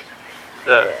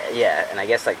 Uh, yeah, and I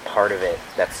guess like part of it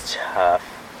that's tough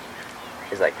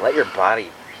is like let your body.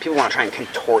 People want to try and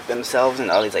contort themselves and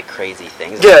all these like crazy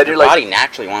things. Yeah, Like, you're your like- body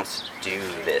naturally wants to do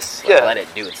this. Like, Yeah. let it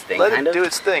do its thing. Let kind it of. do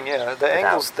its thing. Yeah, the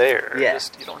angle's there. Yeah.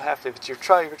 Just, you don't have to. If you're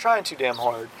trying too damn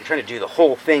hard. You're trying to do the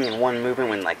whole thing in one movement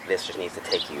when like this just needs to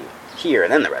take you here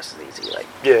and then the rest is easy. Like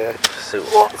Yeah. so,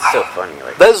 Well, it's so funny.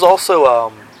 Like That is also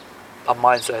a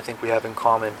mindset I think we have in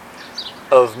common.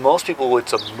 Of most people,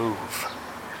 it's a move.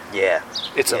 yeah,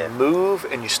 It's yeah. a move,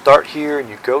 and you start here, and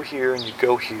you go here, and you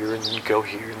go here, and then you go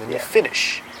here, and then you Yeah.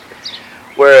 finish.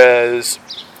 Whereas,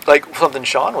 like something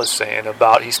Sean was saying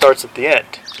about he starts at the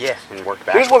end. Yeah, and work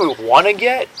back. Here's what we want to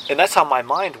get, and that's how my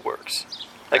mind works.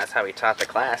 Like, That's how he taught the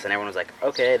class, and everyone was like,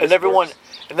 okay. and this everyone, works.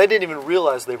 and they didn't even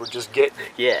realize they were just getting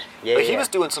it. Yeah, yeah, Like yeah. he was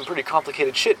doing some pretty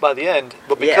complicated shit by the end,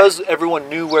 but Yeah. because everyone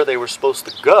knew where they were supposed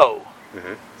to go,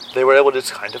 Mhm. they were able to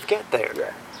just kind of get there.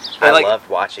 Yeah. And, I like, loved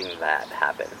watching that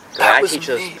happen. 'Cause That I was teach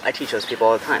neat. those. I teach those people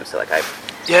all the time. So like I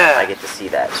Yeah. get to see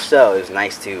that. So it was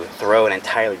nice to throw an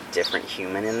entirely different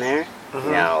human in there. Mhm.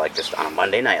 You know, like just on a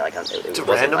Monday night, like it a wasn't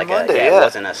random like Monday, it yeah.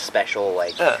 wasn't a special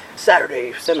like Yeah. Saturday.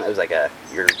 It was like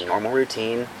your normal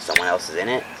routine. Someone else is in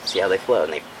it. See how they flow,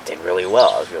 and they did really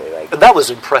well. I was really like, And that was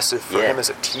impressive for Yeah. him as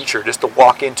a teacher, just to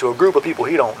walk into a group of people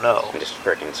he don't know. and just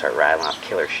freaking start rattling off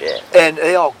killer shit. And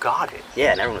they all got it.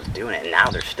 Yeah, and everyone was doing it, and now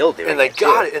they're still doing it. And they too.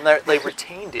 got it, and they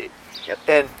retained it. Yep.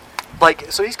 And,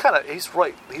 like, so he's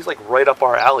like right up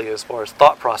our alley as far as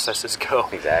thought processes go.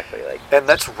 Exactly. Like And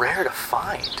that's rare to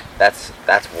find. that's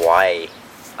why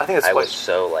I think that's I why. was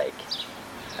so like,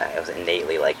 I was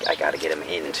innately like, I gotta get him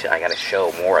I gotta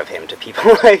show more of him to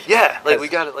people. Like, Yeah, like we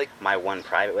 'cause got it, like, my one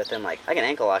private with him, like I can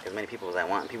ankle lock as many people as I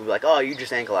want. People be like, oh, you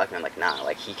just ankle lock me. I'm like, nah.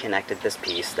 Like he connected this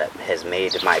piece that has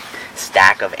made my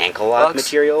stack of ankle lock Locks.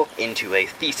 material into a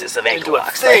thesis of ankle Into a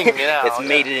locks. thing, Like, yeah, it's yeah.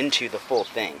 made it into the full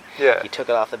thing. Yeah. He took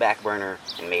it off the back burner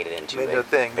and made it into Made it a a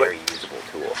thing, very usable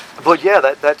tool. but yeah,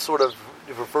 that sort of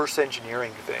reverse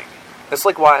engineering thing. That's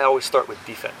like why I always start with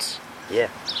defense. Yeah.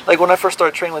 Like when I first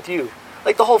started training with you,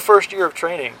 like the whole first year of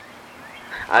training,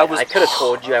 I was- could have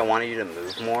told you I wanted you to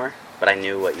move more, but I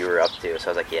knew what you were up to, so I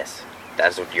was like, yes,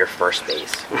 that's your first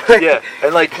base. yeah,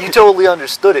 and like you totally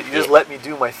understood it. You just Yeah. let me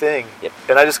do my thing, Yep.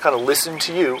 and I just kind of listened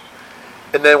to you.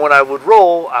 And then when I would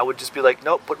roll, I would just be like,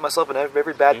 nope, put myself in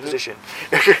every bad Mhm. position,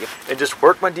 and just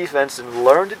work my defense and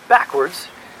learned it backwards.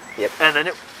 Yep. And then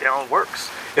it works.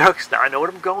 'Cause now I know what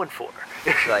I'm going for.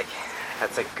 Like,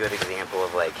 that's a good example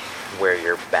of like where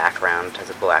your background as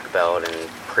a black belt and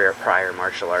prior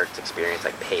martial arts experience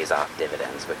like pays off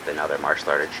dividends with another martial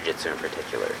art or jiu-jitsu in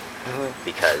particular,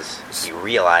 because you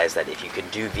realize that if you could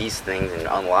do these things and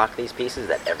unlock these pieces,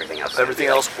 that everything else Everything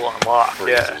would be, else will unlock. like,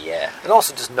 Yeah. breezy, yeah, And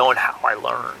also just knowing how I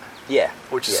learn, yeah,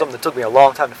 which is yeah. something that took me a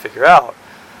long time to figure out.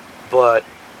 But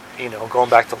you know, going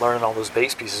back to learning all those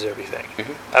base pieces of everything.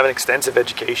 I have an extensive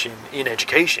education in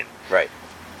education. Right.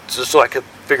 So I could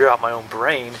figure out my own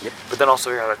brain, but then also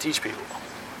figure out how to teach people.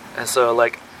 And so,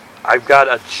 like, I've got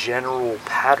a general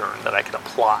pattern that I can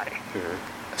apply.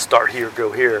 Start here,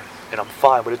 go here, and I'm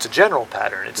fine. But it's a general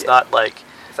pattern. It's not like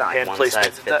hand one placement.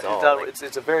 size fits all.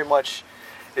 It's a very much,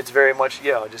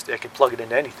 yeah. Just I can plug it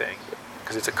into anything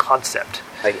because it's a concept.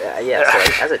 Like So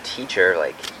like, as a teacher,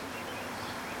 like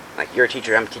you're a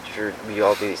teacher, I'm a teacher. We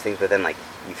all do these things, but then like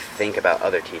you think about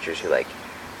other teachers who like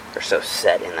are so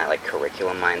set in that like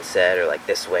curriculum mindset, or like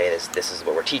this way, this is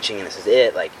what we're teaching, and this is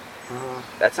it. Like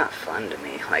that's not fun to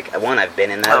me. Like one, I've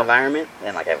been in that environment,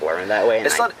 and like I've learned that way. And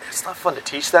it's not fun to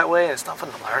teach that way, and it's not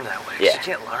fun to learn that way. Yeah. You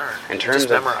can't learn. In terms just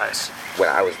memorize. When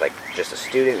I was like just a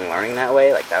student and learning that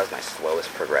way, like that was my slowest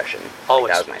progression.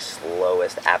 Always. Like, that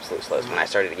was my absolute slowest. When I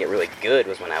started to get really good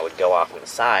was when I would go off on the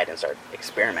side and start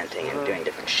experimenting and doing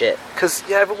different shit. Because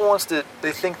everyone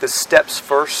they think the steps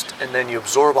first, and then you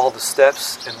absorb all the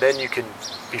steps, and then you can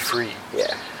be free.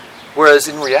 Yeah. Whereas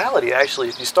in reality, actually,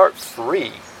 if you start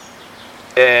free,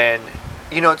 and,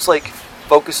 you know, it's like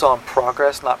focus on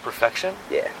progress, not perfection.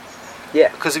 Yeah. Yeah.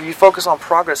 Because if you focus on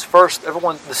progress first,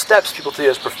 the steps people see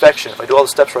as perfection. If I do all the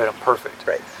steps right, I'm perfect.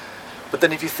 Right. But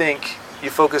then if you think, you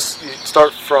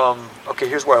start from, okay,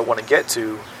 here's where I want to get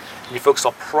to, and you focus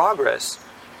on progress,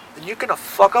 then you're going to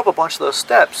fuck up a bunch of those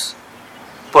steps.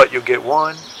 But you'll get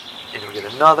one, and you'll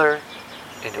get another,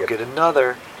 and you'll get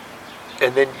another,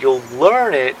 and then you'll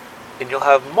learn it, and you'll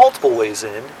have multiple ways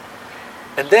in.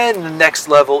 And then the next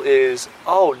level is,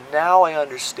 oh, now I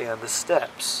understand the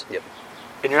steps. Yep.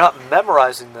 And you're not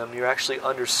memorizing them, you're actually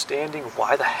understanding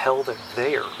why the hell they're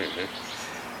there.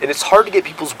 And it's hard to get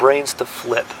people's brains to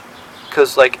flip.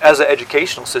 Because, like, as an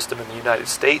educational system in the United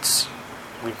States,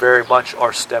 we very much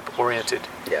are step-oriented.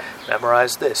 Yeah.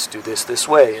 Memorize this, do this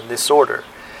way, in this order.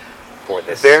 For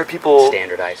this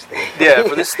standardized thing. Yeah,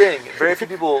 for this thing. Very few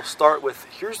people start with,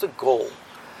 here's the goal.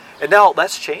 And now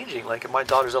that's changing. Like in my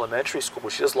daughter's elementary school,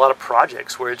 she does a lot of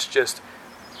projects where it's just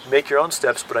make your own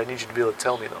steps, but I need you to be able to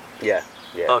tell me them. Yeah.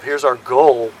 Here's our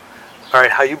goal. All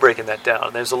right, how are you breaking that down?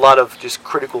 And there's a lot of just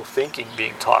critical thinking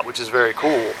being taught, which is very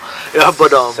cool. Yeah, but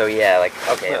so yeah, like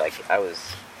like I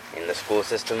was in the school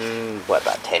system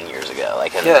about 10 years ago.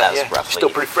 Like that was roughly still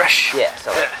pretty fresh. Yeah.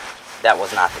 So like, that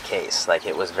was not the case. Like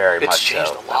it was very much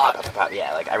changed a lot.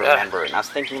 Like I remember, and I was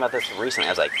thinking about this recently.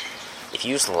 I was like, if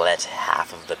you just let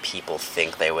half of the people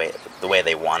think the way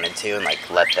they wanted to, and like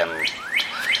let them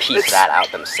piece that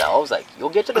out themselves, like you'll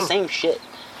get to the same shit.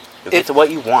 You'll get to what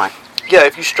you want. Yeah,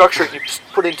 if you structure it, you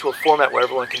put it into a format where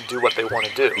everyone can do what they want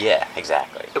to do. Yeah,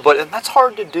 exactly. And that's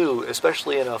hard to do,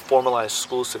 especially in a formalized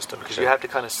school system, because you have to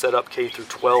kind of set up K through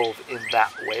 12 in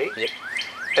that way. Yep.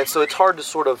 And so it's hard to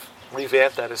sort of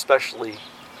revamp that, especially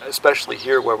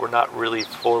here where we're not really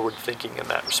forward thinking in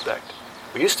that respect.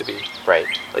 We used to be. Right.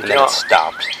 Like, and then it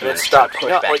stopped. And it stopped.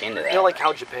 Pushed back into that. You know, like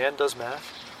how Japan does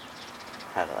math?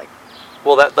 How to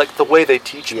Well, that like the way they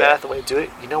teach math, the way they do it.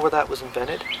 You know where that was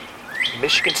invented?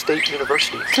 Michigan State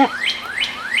University.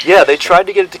 Yeah, they tried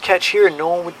to get it to catch here, and no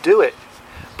one would do it.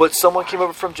 But someone came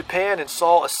over from Japan and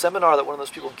saw a seminar that one of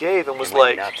those people gave, and was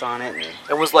like, nuts on it,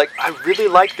 and was like, I really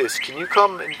like this. Can you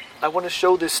come and I want to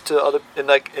show this to other? And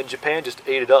Japan just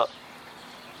ate it up.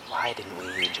 Why didn't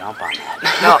we jump on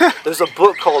that? Now, there's a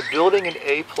book called Building an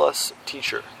A+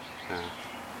 Teacher.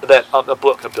 That a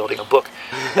book,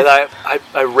 and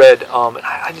I read.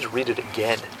 I need to read it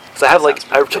again. So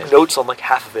I took notes on like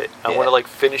half of it. I want to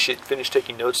finish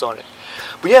taking notes on it.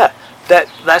 But yeah,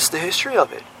 that's the history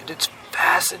of it, and it's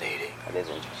fascinating. That is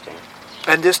interesting.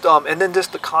 And just and then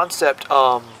just the concept. There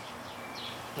are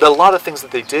a lot of things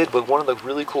that they did, but one of the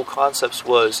really cool concepts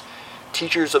was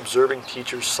teachers observing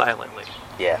teachers silently.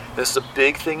 Yeah. This is a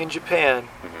big thing in Japan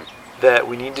that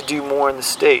we need to do more in the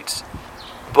States.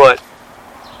 But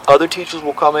other teachers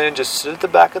will come in and just sit at the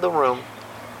back of the room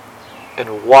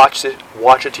and watch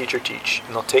a teacher teach.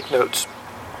 And they'll take notes.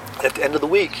 At the end of the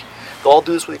week, they'll all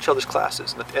do this with each other's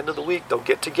classes. And at the end of the week, they'll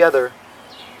get together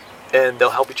and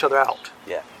they'll help each other out.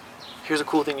 Yeah. Here's a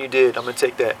cool thing you did. I'm going to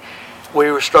take that. When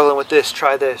you were struggling with this,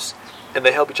 try this. And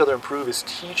they help each other improve as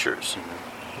teachers.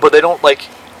 But they don't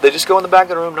they just go in the back of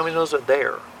the room. Nobody knows they're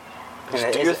there.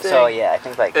 Just do your thing. So yeah, I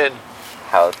think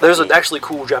there's an actually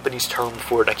cool Japanese term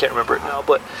for it. I can't remember it now,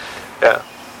 but yeah.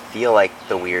 Feel like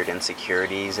the weird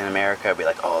insecurities in America be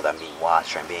like, oh, I'm being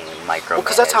watched, or I'm being micromanaged. Well,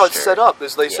 because that's how it's set up.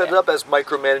 Is they set it up as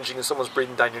micromanaging, and someone's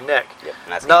breathing down your neck. Yep,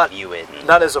 and that's how you view it.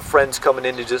 Not as a friend's coming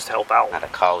in to just help out. Not a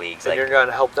colleague. And you're going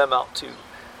to help them out too.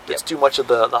 It's too much of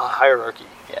the hierarchy.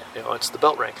 Yeah. It's the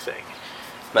belt rank thing.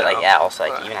 But also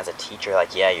even as a teacher,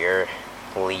 you're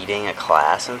leading a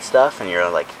class and stuff, and you're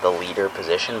like the leader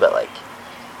position, but like,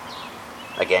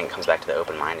 again, it comes back to the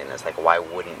open-mindedness. Like, why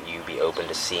wouldn't you be open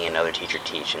to seeing another teacher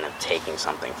teach and then taking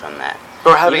something from that?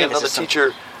 Or having another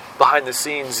teacher behind the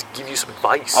scenes give you some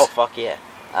advice. Oh, fuck yeah.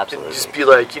 Absolutely. And just be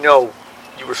like, you know,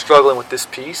 you were struggling with this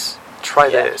piece, try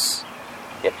this.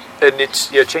 Yep. And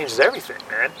it changes everything,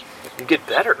 man. You get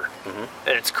better. Mm-hmm.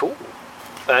 And it's cool.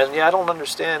 And yeah, I don't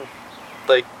understand,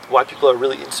 like, why people are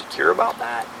really insecure about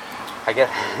that. I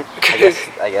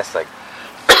guess like,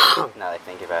 now that I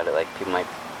think about it, like, people might,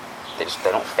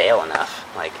 they don't fail enough.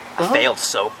 Like, I failed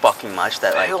so fucking much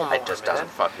that, like, it just doesn't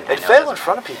fucking... And fail in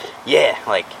front of people. Yeah,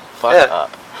 like, fuck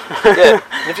up. Yeah,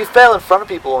 and if you fail in front of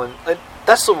people, and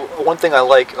that's the one thing I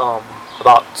like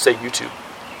about, say, YouTube.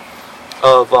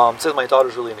 Say my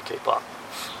daughter's really into K-pop.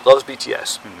 Loves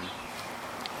BTS.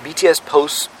 Mm-hmm. BTS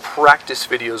posts practice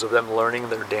videos of them learning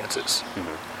their dances.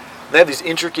 Mm-hmm. They have these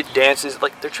intricate dances,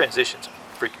 like, their transitions are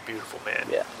freaking beautiful, man.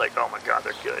 Yeah. Like, oh my god,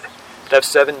 they're good. They have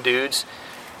 7 dudes,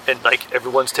 and, like,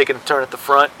 everyone's taking a turn at the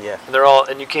front. Yeah. And they're all,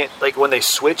 and you can't, like, when they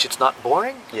switch, it's not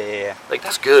boring. Yeah. Like,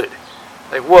 that's good.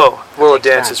 Like, whoa, World of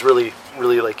Dance has really,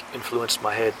 like, influenced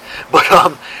my head. But,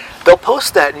 they'll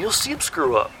post that, and you'll see them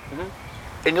screw up.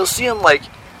 Mm-hmm. And you'll see them, like,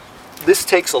 this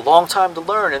takes a long time to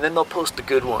learn, and then they'll post the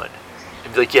good one.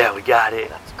 And be like, yeah, we got it.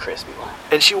 That's a crispy one.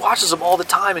 And she watches them all the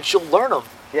time, and she'll learn them.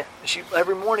 Yeah. And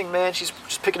every morning, man, she's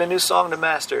just picking a new song to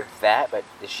master. That, but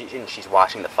she's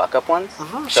watching the fuck-up ones?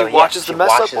 Mm-hmm. So, she watches the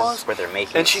mess-up ones. Where they're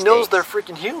making and mistakes. she knows they're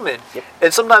freaking human. Yep.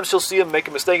 And sometimes she'll see him make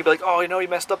a mistake and be like, oh, you know, he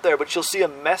messed up there. But she'll see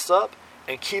him mess up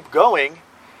and keep going.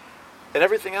 And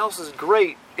everything else is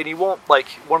great. And he won't, like,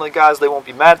 one of the guys, they won't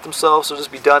be mad at themselves. They'll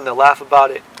just be done. They'll laugh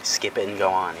about it. Skip it and go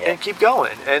on, yeah. And keep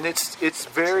going. And it's a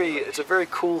very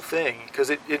cool thing. Because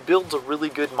it builds a really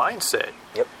good mindset.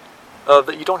 Yep.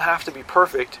 That you don't have to be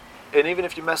perfect. And even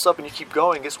if you mess up and you keep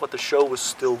going, guess what? The show was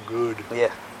still good.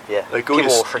 Yeah. Like, people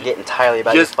will forget entirely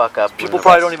about your fuck up. People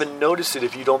probably don't even notice it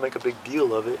if you don't make a big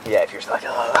deal of it. Yeah, if you're just like,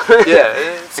 oh.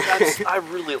 Yeah, I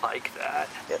really like that.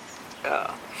 Yep.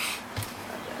 Yeah.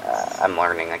 I'm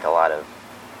learning, like, a lot of,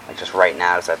 like, just right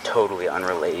now, it's a totally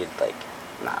unrelated, like,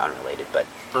 not unrelated, but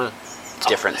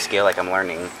different skill. Like, I'm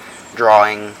learning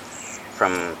drawing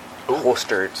from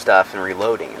holstered stuff and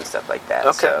reloading and stuff like that.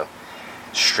 Okay. So,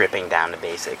 stripping down to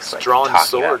basics, like drawing talking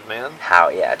sword, about man.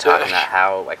 talking about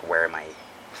how, like, where my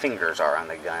fingers are on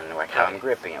the gun, like how I'm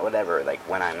gripping it, whatever. Like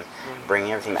when I'm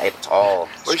bringing everything, it's all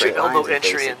where's straight your elbow lines and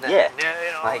entry basic. in that? Yeah,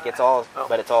 you know, like it's all,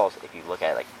 but it's all, if you look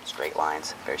at it, like straight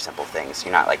lines, very simple things.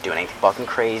 You're not like doing anything fucking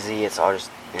crazy. It's all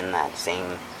just in that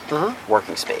same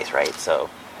working space, right? So,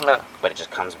 but it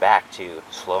just comes back to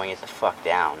slowing it the fuck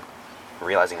down,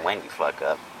 realizing when you fuck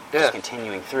up, just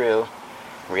continuing through.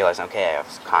 Realizing, okay, I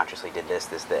consciously did this.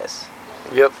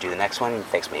 Yep. Do the next one,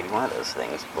 fix maybe one of those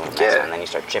things. Boom, next one, and then you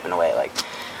start chipping away, like,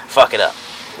 fuck it up.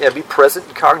 Yeah, be present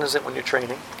and cognizant when you're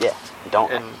training. Yeah.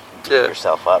 Don't beat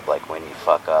yourself up, like, when you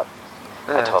fuck up.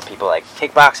 I tell people, like,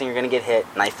 kickboxing, you're going to get hit.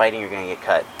 Knife fighting, you're going to get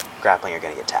cut. Grappling, you're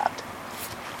going to get tapped.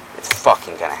 It's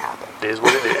fucking going to happen. It is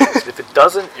what it is. If it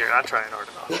doesn't, you're not trying hard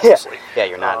enough, honestly. Yeah,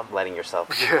 you're not letting yourself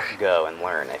go and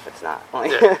learn if it's not.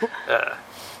 Like,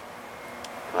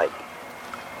 like,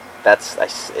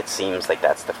 it seems like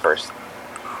that's the first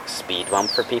speed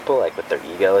bump for people, like with their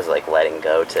ego, is like letting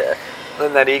go to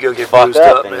then that ego get fuck bruised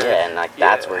up, man. And like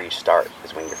that's where you start,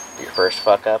 is when you first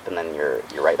fuck up, and then you're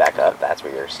right back up. That's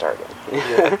where you're starting.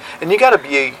 And you gotta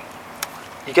be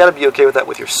okay with that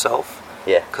with yourself.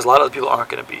 Yeah, because a lot of the people aren't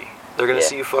gonna be. They're gonna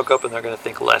see you fuck up, and they're gonna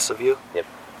think less of you. Yep.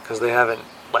 Because they're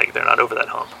not over that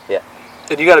hump. Yeah.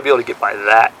 And you got to be able to get by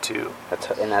that too.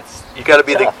 You got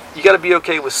to be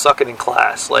okay with sucking in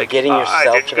class, like getting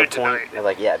yourself to the point of,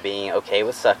 like, being okay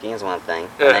with sucking is one thing,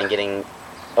 and then getting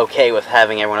okay with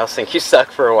having everyone else think you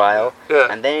suck for a while,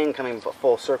 and then coming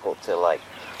full circle to like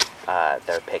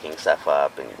they're picking stuff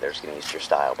up and they're just getting used to your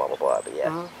style, blah blah blah.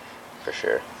 But for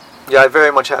sure. Yeah, I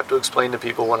very much have to explain to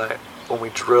people when we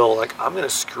drill, like, I'm gonna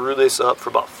screw this up for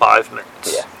about 5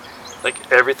 minutes. Yeah.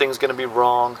 Like, everything's gonna be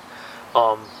wrong.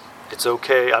 It's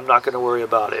okay. I'm not going to worry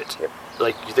about it. Yep.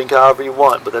 Like, you think however you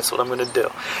want, but that's what I'm going to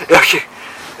do. Okay.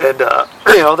 And,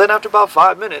 then after about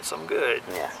 5 minutes, I'm good.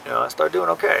 Yeah. I start doing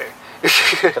okay.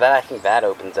 But then I think that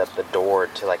opens up the door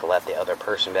to, like, let the other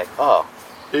person be like, oh,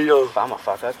 I'm going to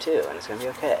fuck up too, and it's going to be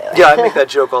okay. Like, I make that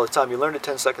joke all the time. You learned it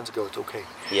 10 seconds ago. It's okay.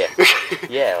 Yeah.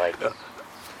 Yeah, like,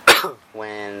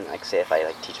 when, like, say if I,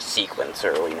 like, teach a sequence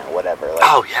or, whatever. Like,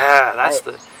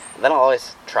 then I'll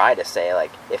always try to say,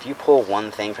 like, if you pull one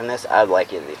thing from this, I'd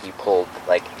like it if you pulled,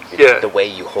 like, the way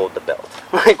you hold the belt.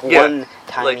 Like, one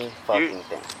tiny fucking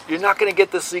thing. You're not going to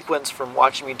get the sequence from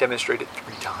watching me demonstrate it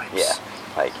 3 times. Yeah.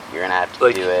 Like, you're gonna have to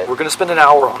Like, do it. we're gonna spend an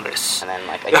hour on this. And then,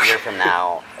 like, a year from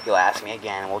now, you'll ask me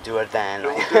again, and we'll do it then.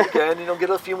 We'll do it again, and you'll get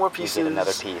a few more pieces. You get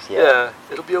another piece, Yeah,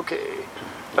 it'll be okay.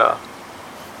 Yeah.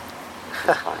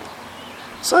 It's funny.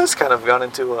 So it's kind of gone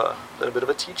into a little bit of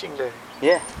a teaching day.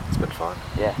 Yeah. It's been fun.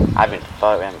 Yeah. I've been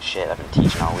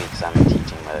teaching all week, so I'm in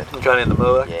teaching mode. I'm kind of in the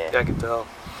mode. Yeah. I can tell.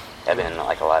 I've been in,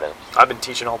 like, a lot of I've been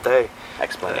teaching all day.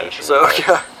 explanation. So,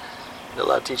 yeah. A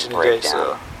lot of teaching today,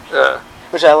 so, yeah.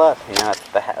 Which I love. You know,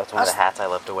 that's one of the hats I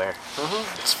love to wear.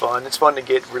 Mm-hmm. It's fun. It's fun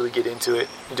to really get into it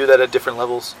and do that at different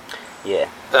levels. Yeah.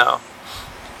 No.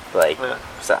 Like, Yeah.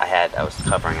 so I was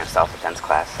covering a self-defense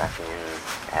class this afternoon,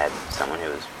 and I had someone who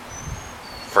was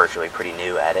virtually pretty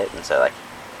new at it, and so, like,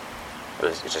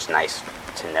 it's just nice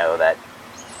to know that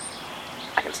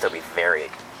I can still be very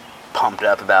pumped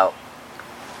up about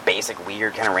basic,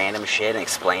 weird, kind of random shit and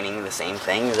explaining the same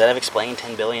things that I've explained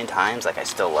 10 billion times. Like, I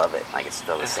still love it. Like, it's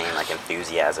still the same, like,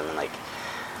 enthusiasm, and, like,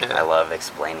 I love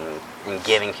explaining and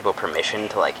giving people permission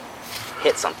to, like,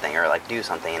 hit something or, like, do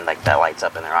something, and, like, that lights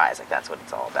up in their eyes. Like, that's what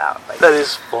it's all about. Like, that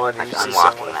is fun. Like, You see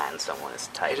unlocking someone, that in someone is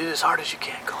tight. hit it as hard as you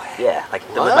can. Go ahead. Yeah, like,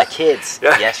 with What? my kids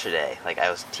Yeah. yesterday, like, I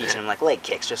was teaching them, like, leg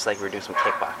kicks, just like we were doing some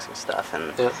kickboxing stuff,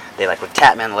 and Yeah. they, like, would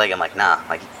tap me on the leg. I'm like, nah,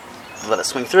 like, let it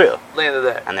swing through. Landed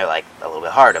that. And they're like, a little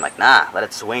bit hard. I'm like, nah, let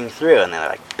it swing through. And they're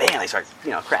like, bam, they start,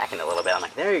 cracking a little bit. I'm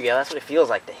like, there you go. That's what it feels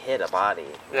like to hit a body.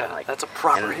 Yeah, And, like, that's a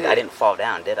proper and hit. I didn't fall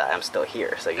down, did I? I'm still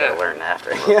here, so you gotta learn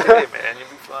after. Hey, man, you'll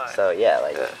be fine. So, yeah,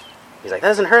 like, Yeah. he's like, that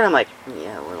doesn't hurt. I'm like,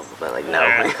 yeah, a little bit, like, no.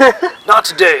 Not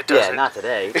today, it doesn't. Yeah, not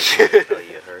today. I can tell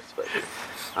you it hurts, but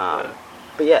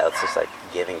yeah, it's just like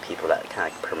giving people that kind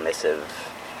of like permissive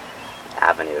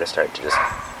avenue to start to just,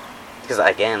 because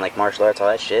again, like martial arts, all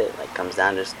that shit, like comes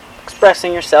down to just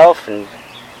expressing yourself and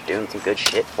doing some good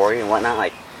shit for you and whatnot.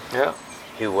 Like, Yeah.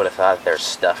 who would have thought there's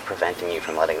stuff preventing you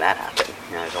from letting that happen?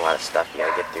 There's a lot of stuff you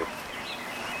gotta get through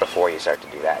before you start to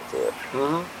do that too.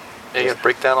 Mm-hmm. Yeah, you gotta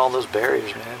break down all those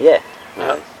barriers, man. Yeah.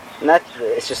 Yeah. And that,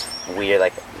 it's just weird,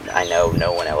 like, I know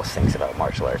no one else thinks about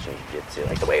martial arts and jiu-jitsu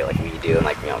like the way, like, we do, and,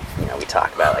 like, you know, we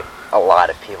talk about, like, a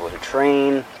lot of people who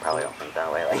train probably don't think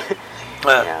that way, like,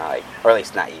 like, or at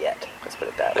least not yet, let's put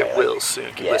it that way. It will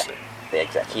soon. Keep listening. Yeah,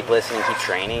 exactly. Keep listening, keep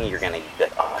training, you're gonna be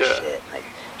like, oh, Yeah. shit, like,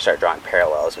 start drawing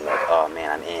parallels and be like, oh,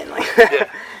 man, I'm in, like, Yeah.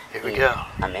 Here we go.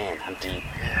 I'm in, I'm deep.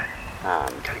 Yeah.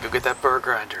 Gotta go get that burr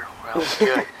grinder. Well,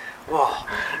 good. Whoa.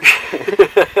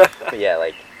 But yeah,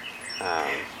 like,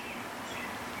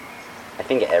 I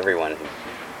think everyone who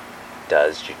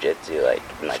does jiu-jitsu, like,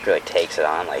 and, like, really takes it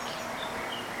on, like,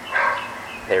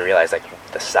 they realize, like,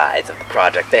 the size of the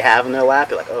project they have in their lap.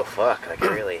 They're like, oh, fuck, like, I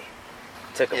really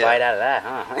took a bite out of that,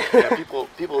 huh? Yeah, people,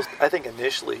 I think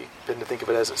initially tend to think of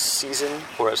it as a season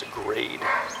or as a grade.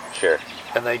 Sure.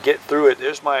 And they get through it.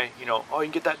 There's my, oh, you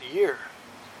can get that in a year.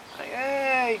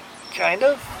 Like, kind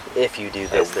of. If you do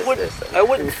this, this. I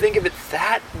wouldn't think of it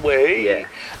that way. Yeah.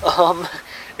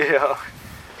 Yeah.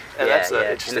 And Yeah, that's yeah. an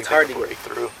And interesting it's hard thing to to break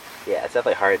through. Yeah, it's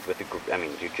definitely hard with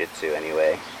jiu-jitsu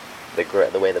anyway.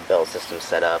 The way the belt system's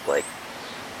set up, like,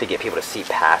 to get people to see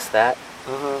past that.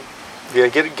 Mm-hmm. Yeah,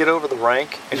 get over the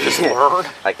rank and just learn.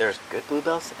 Like, there's good blue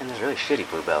belts and there's really shitty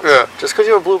blue belts. Yeah, just because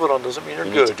you have a blue belt on doesn't mean you're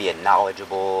You good. need to be a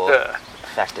knowledgeable,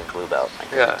 effective blue belt. Like,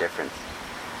 there's Yeah. a difference.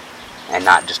 And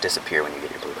not just disappear when you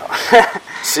get your blue belt.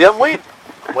 See, I'm waiting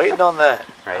on that.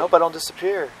 Right. I hope I don't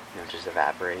disappear. Just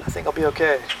evaporate. I think I'll be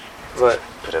okay. But,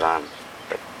 Put it on.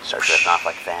 Like, start drifting off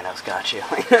like Thanos got you.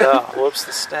 whoops,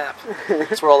 the snap.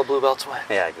 That's where all the blue belts went.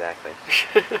 Yeah, exactly.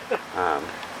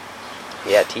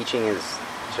 Yeah, teaching is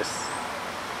just,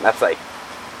 that's like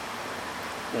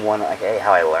one, like, hey,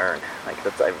 how I learn. Like,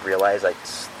 that's, I realized, like,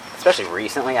 especially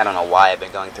recently, I don't know why I've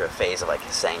been going through a phase of, like,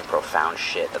 saying profound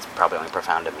shit that's probably only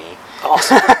profound to me.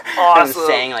 Awesome. I'm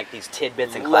saying, like, these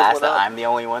tidbits in class Leveling that up. I'm the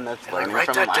only one that's learning write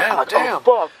from that them. down, I'm like, damn. oh,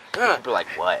 fuck. Yeah. People are like,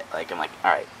 what? Like, I'm like,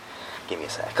 all right, give me a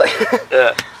sec. Like,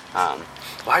 Yeah. um,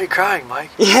 Why are you crying, Mike?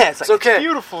 yeah, it's, It's like, okay. It's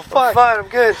beautiful. I'm Fuck. fine. I'm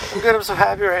good. I'm so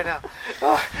happy right now.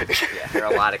 Oh. Yeah, there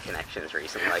are a lot of connections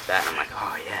recently like that, and I'm like,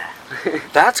 oh, yeah.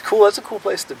 That's cool. That's a cool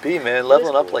place to be, man.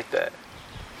 Leveling up cool. like that.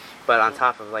 But on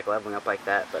top of, like, leveling up like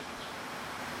that, but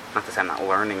not to say I'm not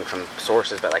learning from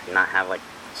sources, but, like, not have, like,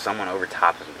 someone over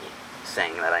top of me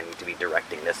saying that I need to be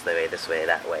directing this way,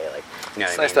 that way, like, you know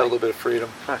It's what I nice to have a mean? little bit of freedom.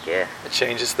 Fuck yeah. It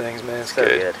changes things, man. It's So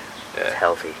good. good. Yeah. It's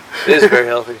healthy. It is very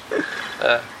healthy.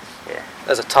 Yeah.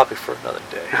 That's a topic for another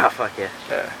day. Oh, fuck yeah.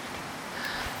 Yeah.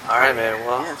 All right, man.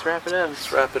 Well, Yeah, let's wrap it up.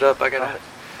 let's wrap it up. I gotta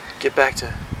get back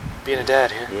to being a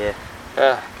dad here. Yeah.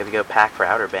 Yeah. Gotta go pack for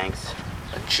Outer Banks.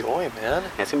 Enjoy, man. Yeah,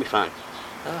 it's gonna be fun.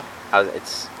 Yeah.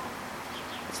 It's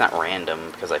it's not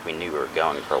random because like we knew we were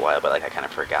going for a while, but like I kind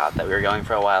of forgot that we were going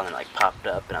for a while, and then like popped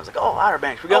up, and I was like, oh, Outer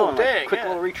Banks, we're going. Dang, like, quick yeah.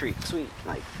 little retreat, sweet.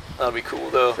 Like That'd be cool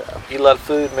though. So. Eat a lot of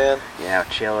food, man. Yeah,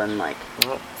 chilling. Like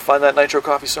find that nitro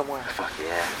coffee somewhere. fuck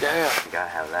yeah. Yeah. You gotta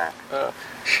have that. Uh,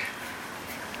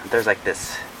 There's like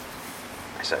this.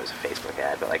 I saw it was a Facebook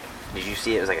ad, but like, did you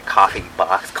see it was like a coffee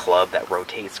box club that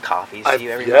rotates coffees to you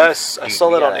every week? Yes, I saw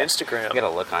you that on gotta- Instagram. You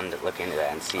gotta look into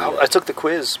that and see. I took the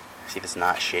quiz. See if it's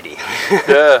not shitty.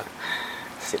 Yeah.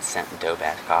 See if it's sent dope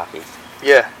ass coffees.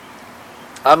 Yeah.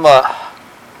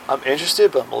 I'm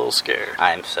interested, but I'm a little scared.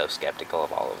 I'm so skeptical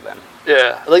of all of them.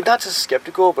 Yeah, like not just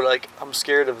skeptical, but like I'm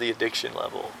scared of the addiction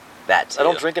level. That too. I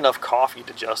don't drink enough coffee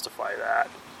to justify that.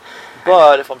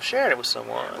 But if I'm sharing it with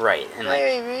someone, Right, and like,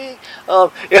 maybe.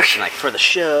 and like for the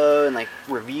show and like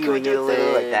reviewing Could it do a little,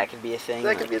 like thing. that could be a thing. that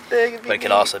like, could be a thing. but it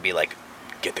could also be like,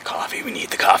 get the coffee. We need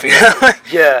the coffee.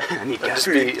 Yeah, I need I'd just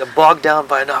coffee. be bogged down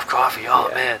by enough coffee. Oh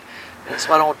Yeah. man, that's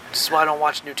why I don't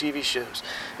watch new TV shows.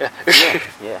 Yeah,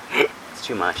 Yeah, it's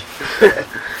too much.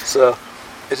 So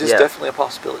it is Yeah. definitely a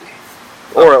possibility.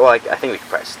 Or like, I think we could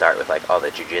probably start with like all the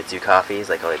jujitsu coffees,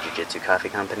 like all the jujitsu coffee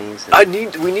companies. And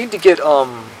We need to get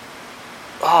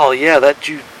oh yeah, that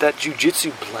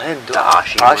jujitsu blend. The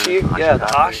Ashi one, yeah, Ashi the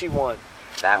coffee. Ashi one.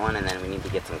 that one, and then we need to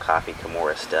get some Coffee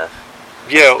Kimura stuff.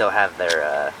 Yeah. Still have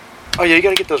their Oh yeah, you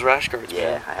gotta get those rash guards.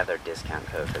 yeah, man. I have their discount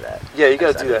code for that. Yeah, you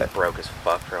gotta I've do been that. Broke as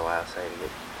fuck for a while, so I had to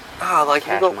get Like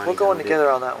cash we're money going coming together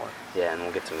on that one. yeah, and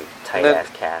we'll get some tight then-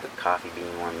 ass coffee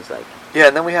bean ones, like Yeah,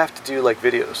 and then we have to do like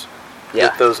videos. yeah,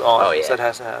 With those on. Oh yeah, That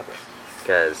has to happen.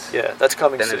 because Yeah, that's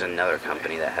coming then soon. there's another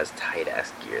company that has tight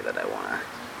ass gear that I wanna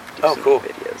do Oh, some cool.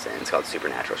 videos in. It's called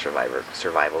Supernatural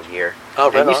Survival Gear. Oh,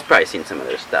 And right you've on. probably seen some of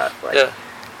their stuff, like Yeah.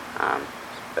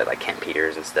 but like Kent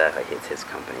Peters and stuff. Like it's his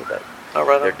company, but Oh,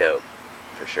 right they're on. dope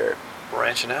for sure.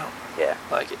 Branching out. Yeah,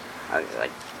 Like it. I was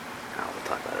like, oh, we'll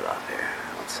talk about it off air.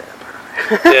 I won't say that part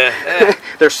on air. Yeah.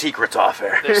 There's secrets off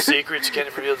air. There's secrets. You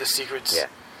can't reveal the secrets.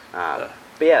 Yeah. Uh.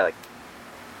 But yeah, like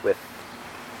with,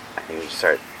 I think we should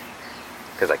start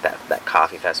because like that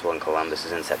coffee festival in Columbus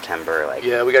is in September. Like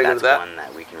Yeah, we gotta go to that's that. one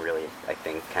that we can really, I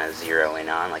think, kind of zero in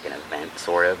on, like an event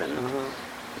sort of, and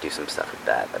do some stuff with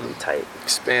that. That'd be tight.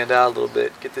 Expand out a little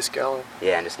bit. Get this going.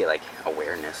 Yeah, and just get like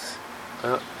awareness.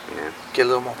 Uh, You know. get a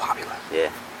little more popular.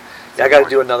 Yeah. Yeah, I got to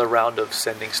do another round of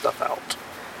sending stuff out.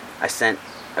 I sent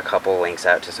a couple links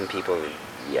out to some people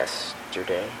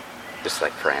yesterday, just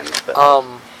like friends. But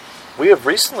We have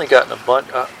recently gotten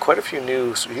quite a few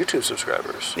new YouTube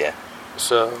subscribers. yeah.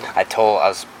 So I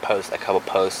was post a couple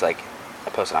posts, like I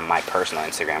posted on my personal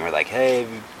Instagram. We're like, hey,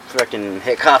 have you fucking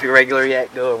hit Coffee Regular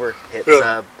yet? Go over, hit Yeah.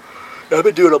 sub. I've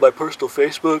been doing it on my personal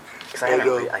Facebook. Because I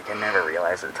never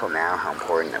realized until now how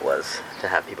important it was to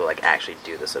have people like actually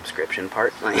do the subscription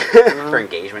part, like for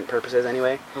engagement purposes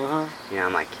anyway. You know,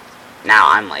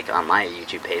 I'm like on my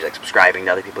YouTube page, like subscribing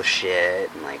to other people's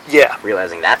shit and like Yeah.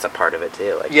 realizing that's a part of it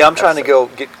too. Like Yeah, I'm trying to that's, go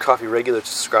get Coffee Regular to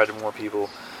subscribe to more people.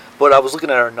 But I was looking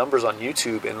at our numbers on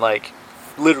YouTube, and like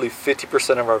literally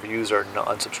 50% of our views are not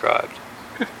unsubscribed.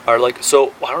 Are like,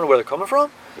 so I don't know where they're coming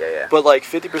from, Yeah. but like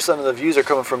 50% of the views are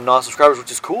coming from non-subscribers, which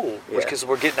is cool, Yeah. because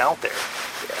we're getting out there.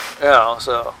 Yeah. You know,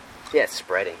 so Yeah, it's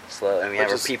spreading slow. I mean, we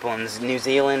have people in New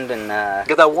Zealand and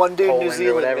got that one dude in Poland New or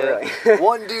Zealand, whatever, man. like-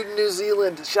 One dude in New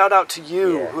Zealand. Shout out to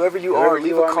you, Yeah. whoever you Whoever are. Leave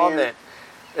you a are, comment.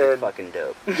 you're And fucking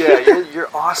dope. yeah, you're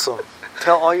awesome.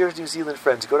 Tell all your New Zealand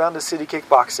friends. Go down to City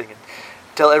Kickboxing and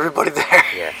tell everybody there.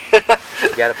 Yeah.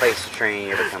 You got a place to train.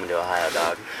 You're coming to Ohio,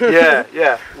 dog.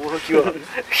 yeah. We'll hook you up.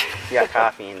 You got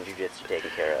coffee and jiu-jitsu taken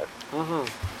care of.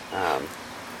 Mm-hmm.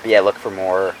 But yeah, look for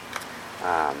more.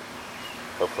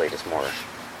 Hopefully, just more.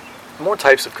 More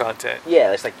types of content. Yeah,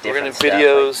 there's like We're different gonna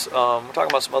do stuff, videos. We're talking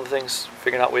about some other things,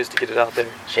 figuring out ways to get it out there.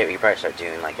 Like, shit, we could probably start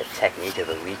doing like a technique of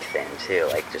the week thing too,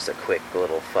 like just a quick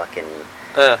little fucking,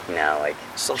 you know, like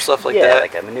Some stuff like yeah, that.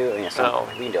 like a maneuver. You know, something. Oh.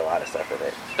 Like, we can do a lot of stuff with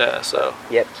it. Yeah, so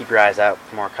Yep, keep your eyes out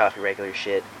for more Coffee Regular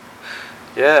shit.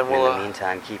 yeah, and And in we'll the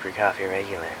meantime, keep your coffee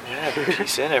regular. yeah,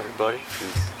 peace in everybody.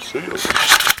 Peace. See you.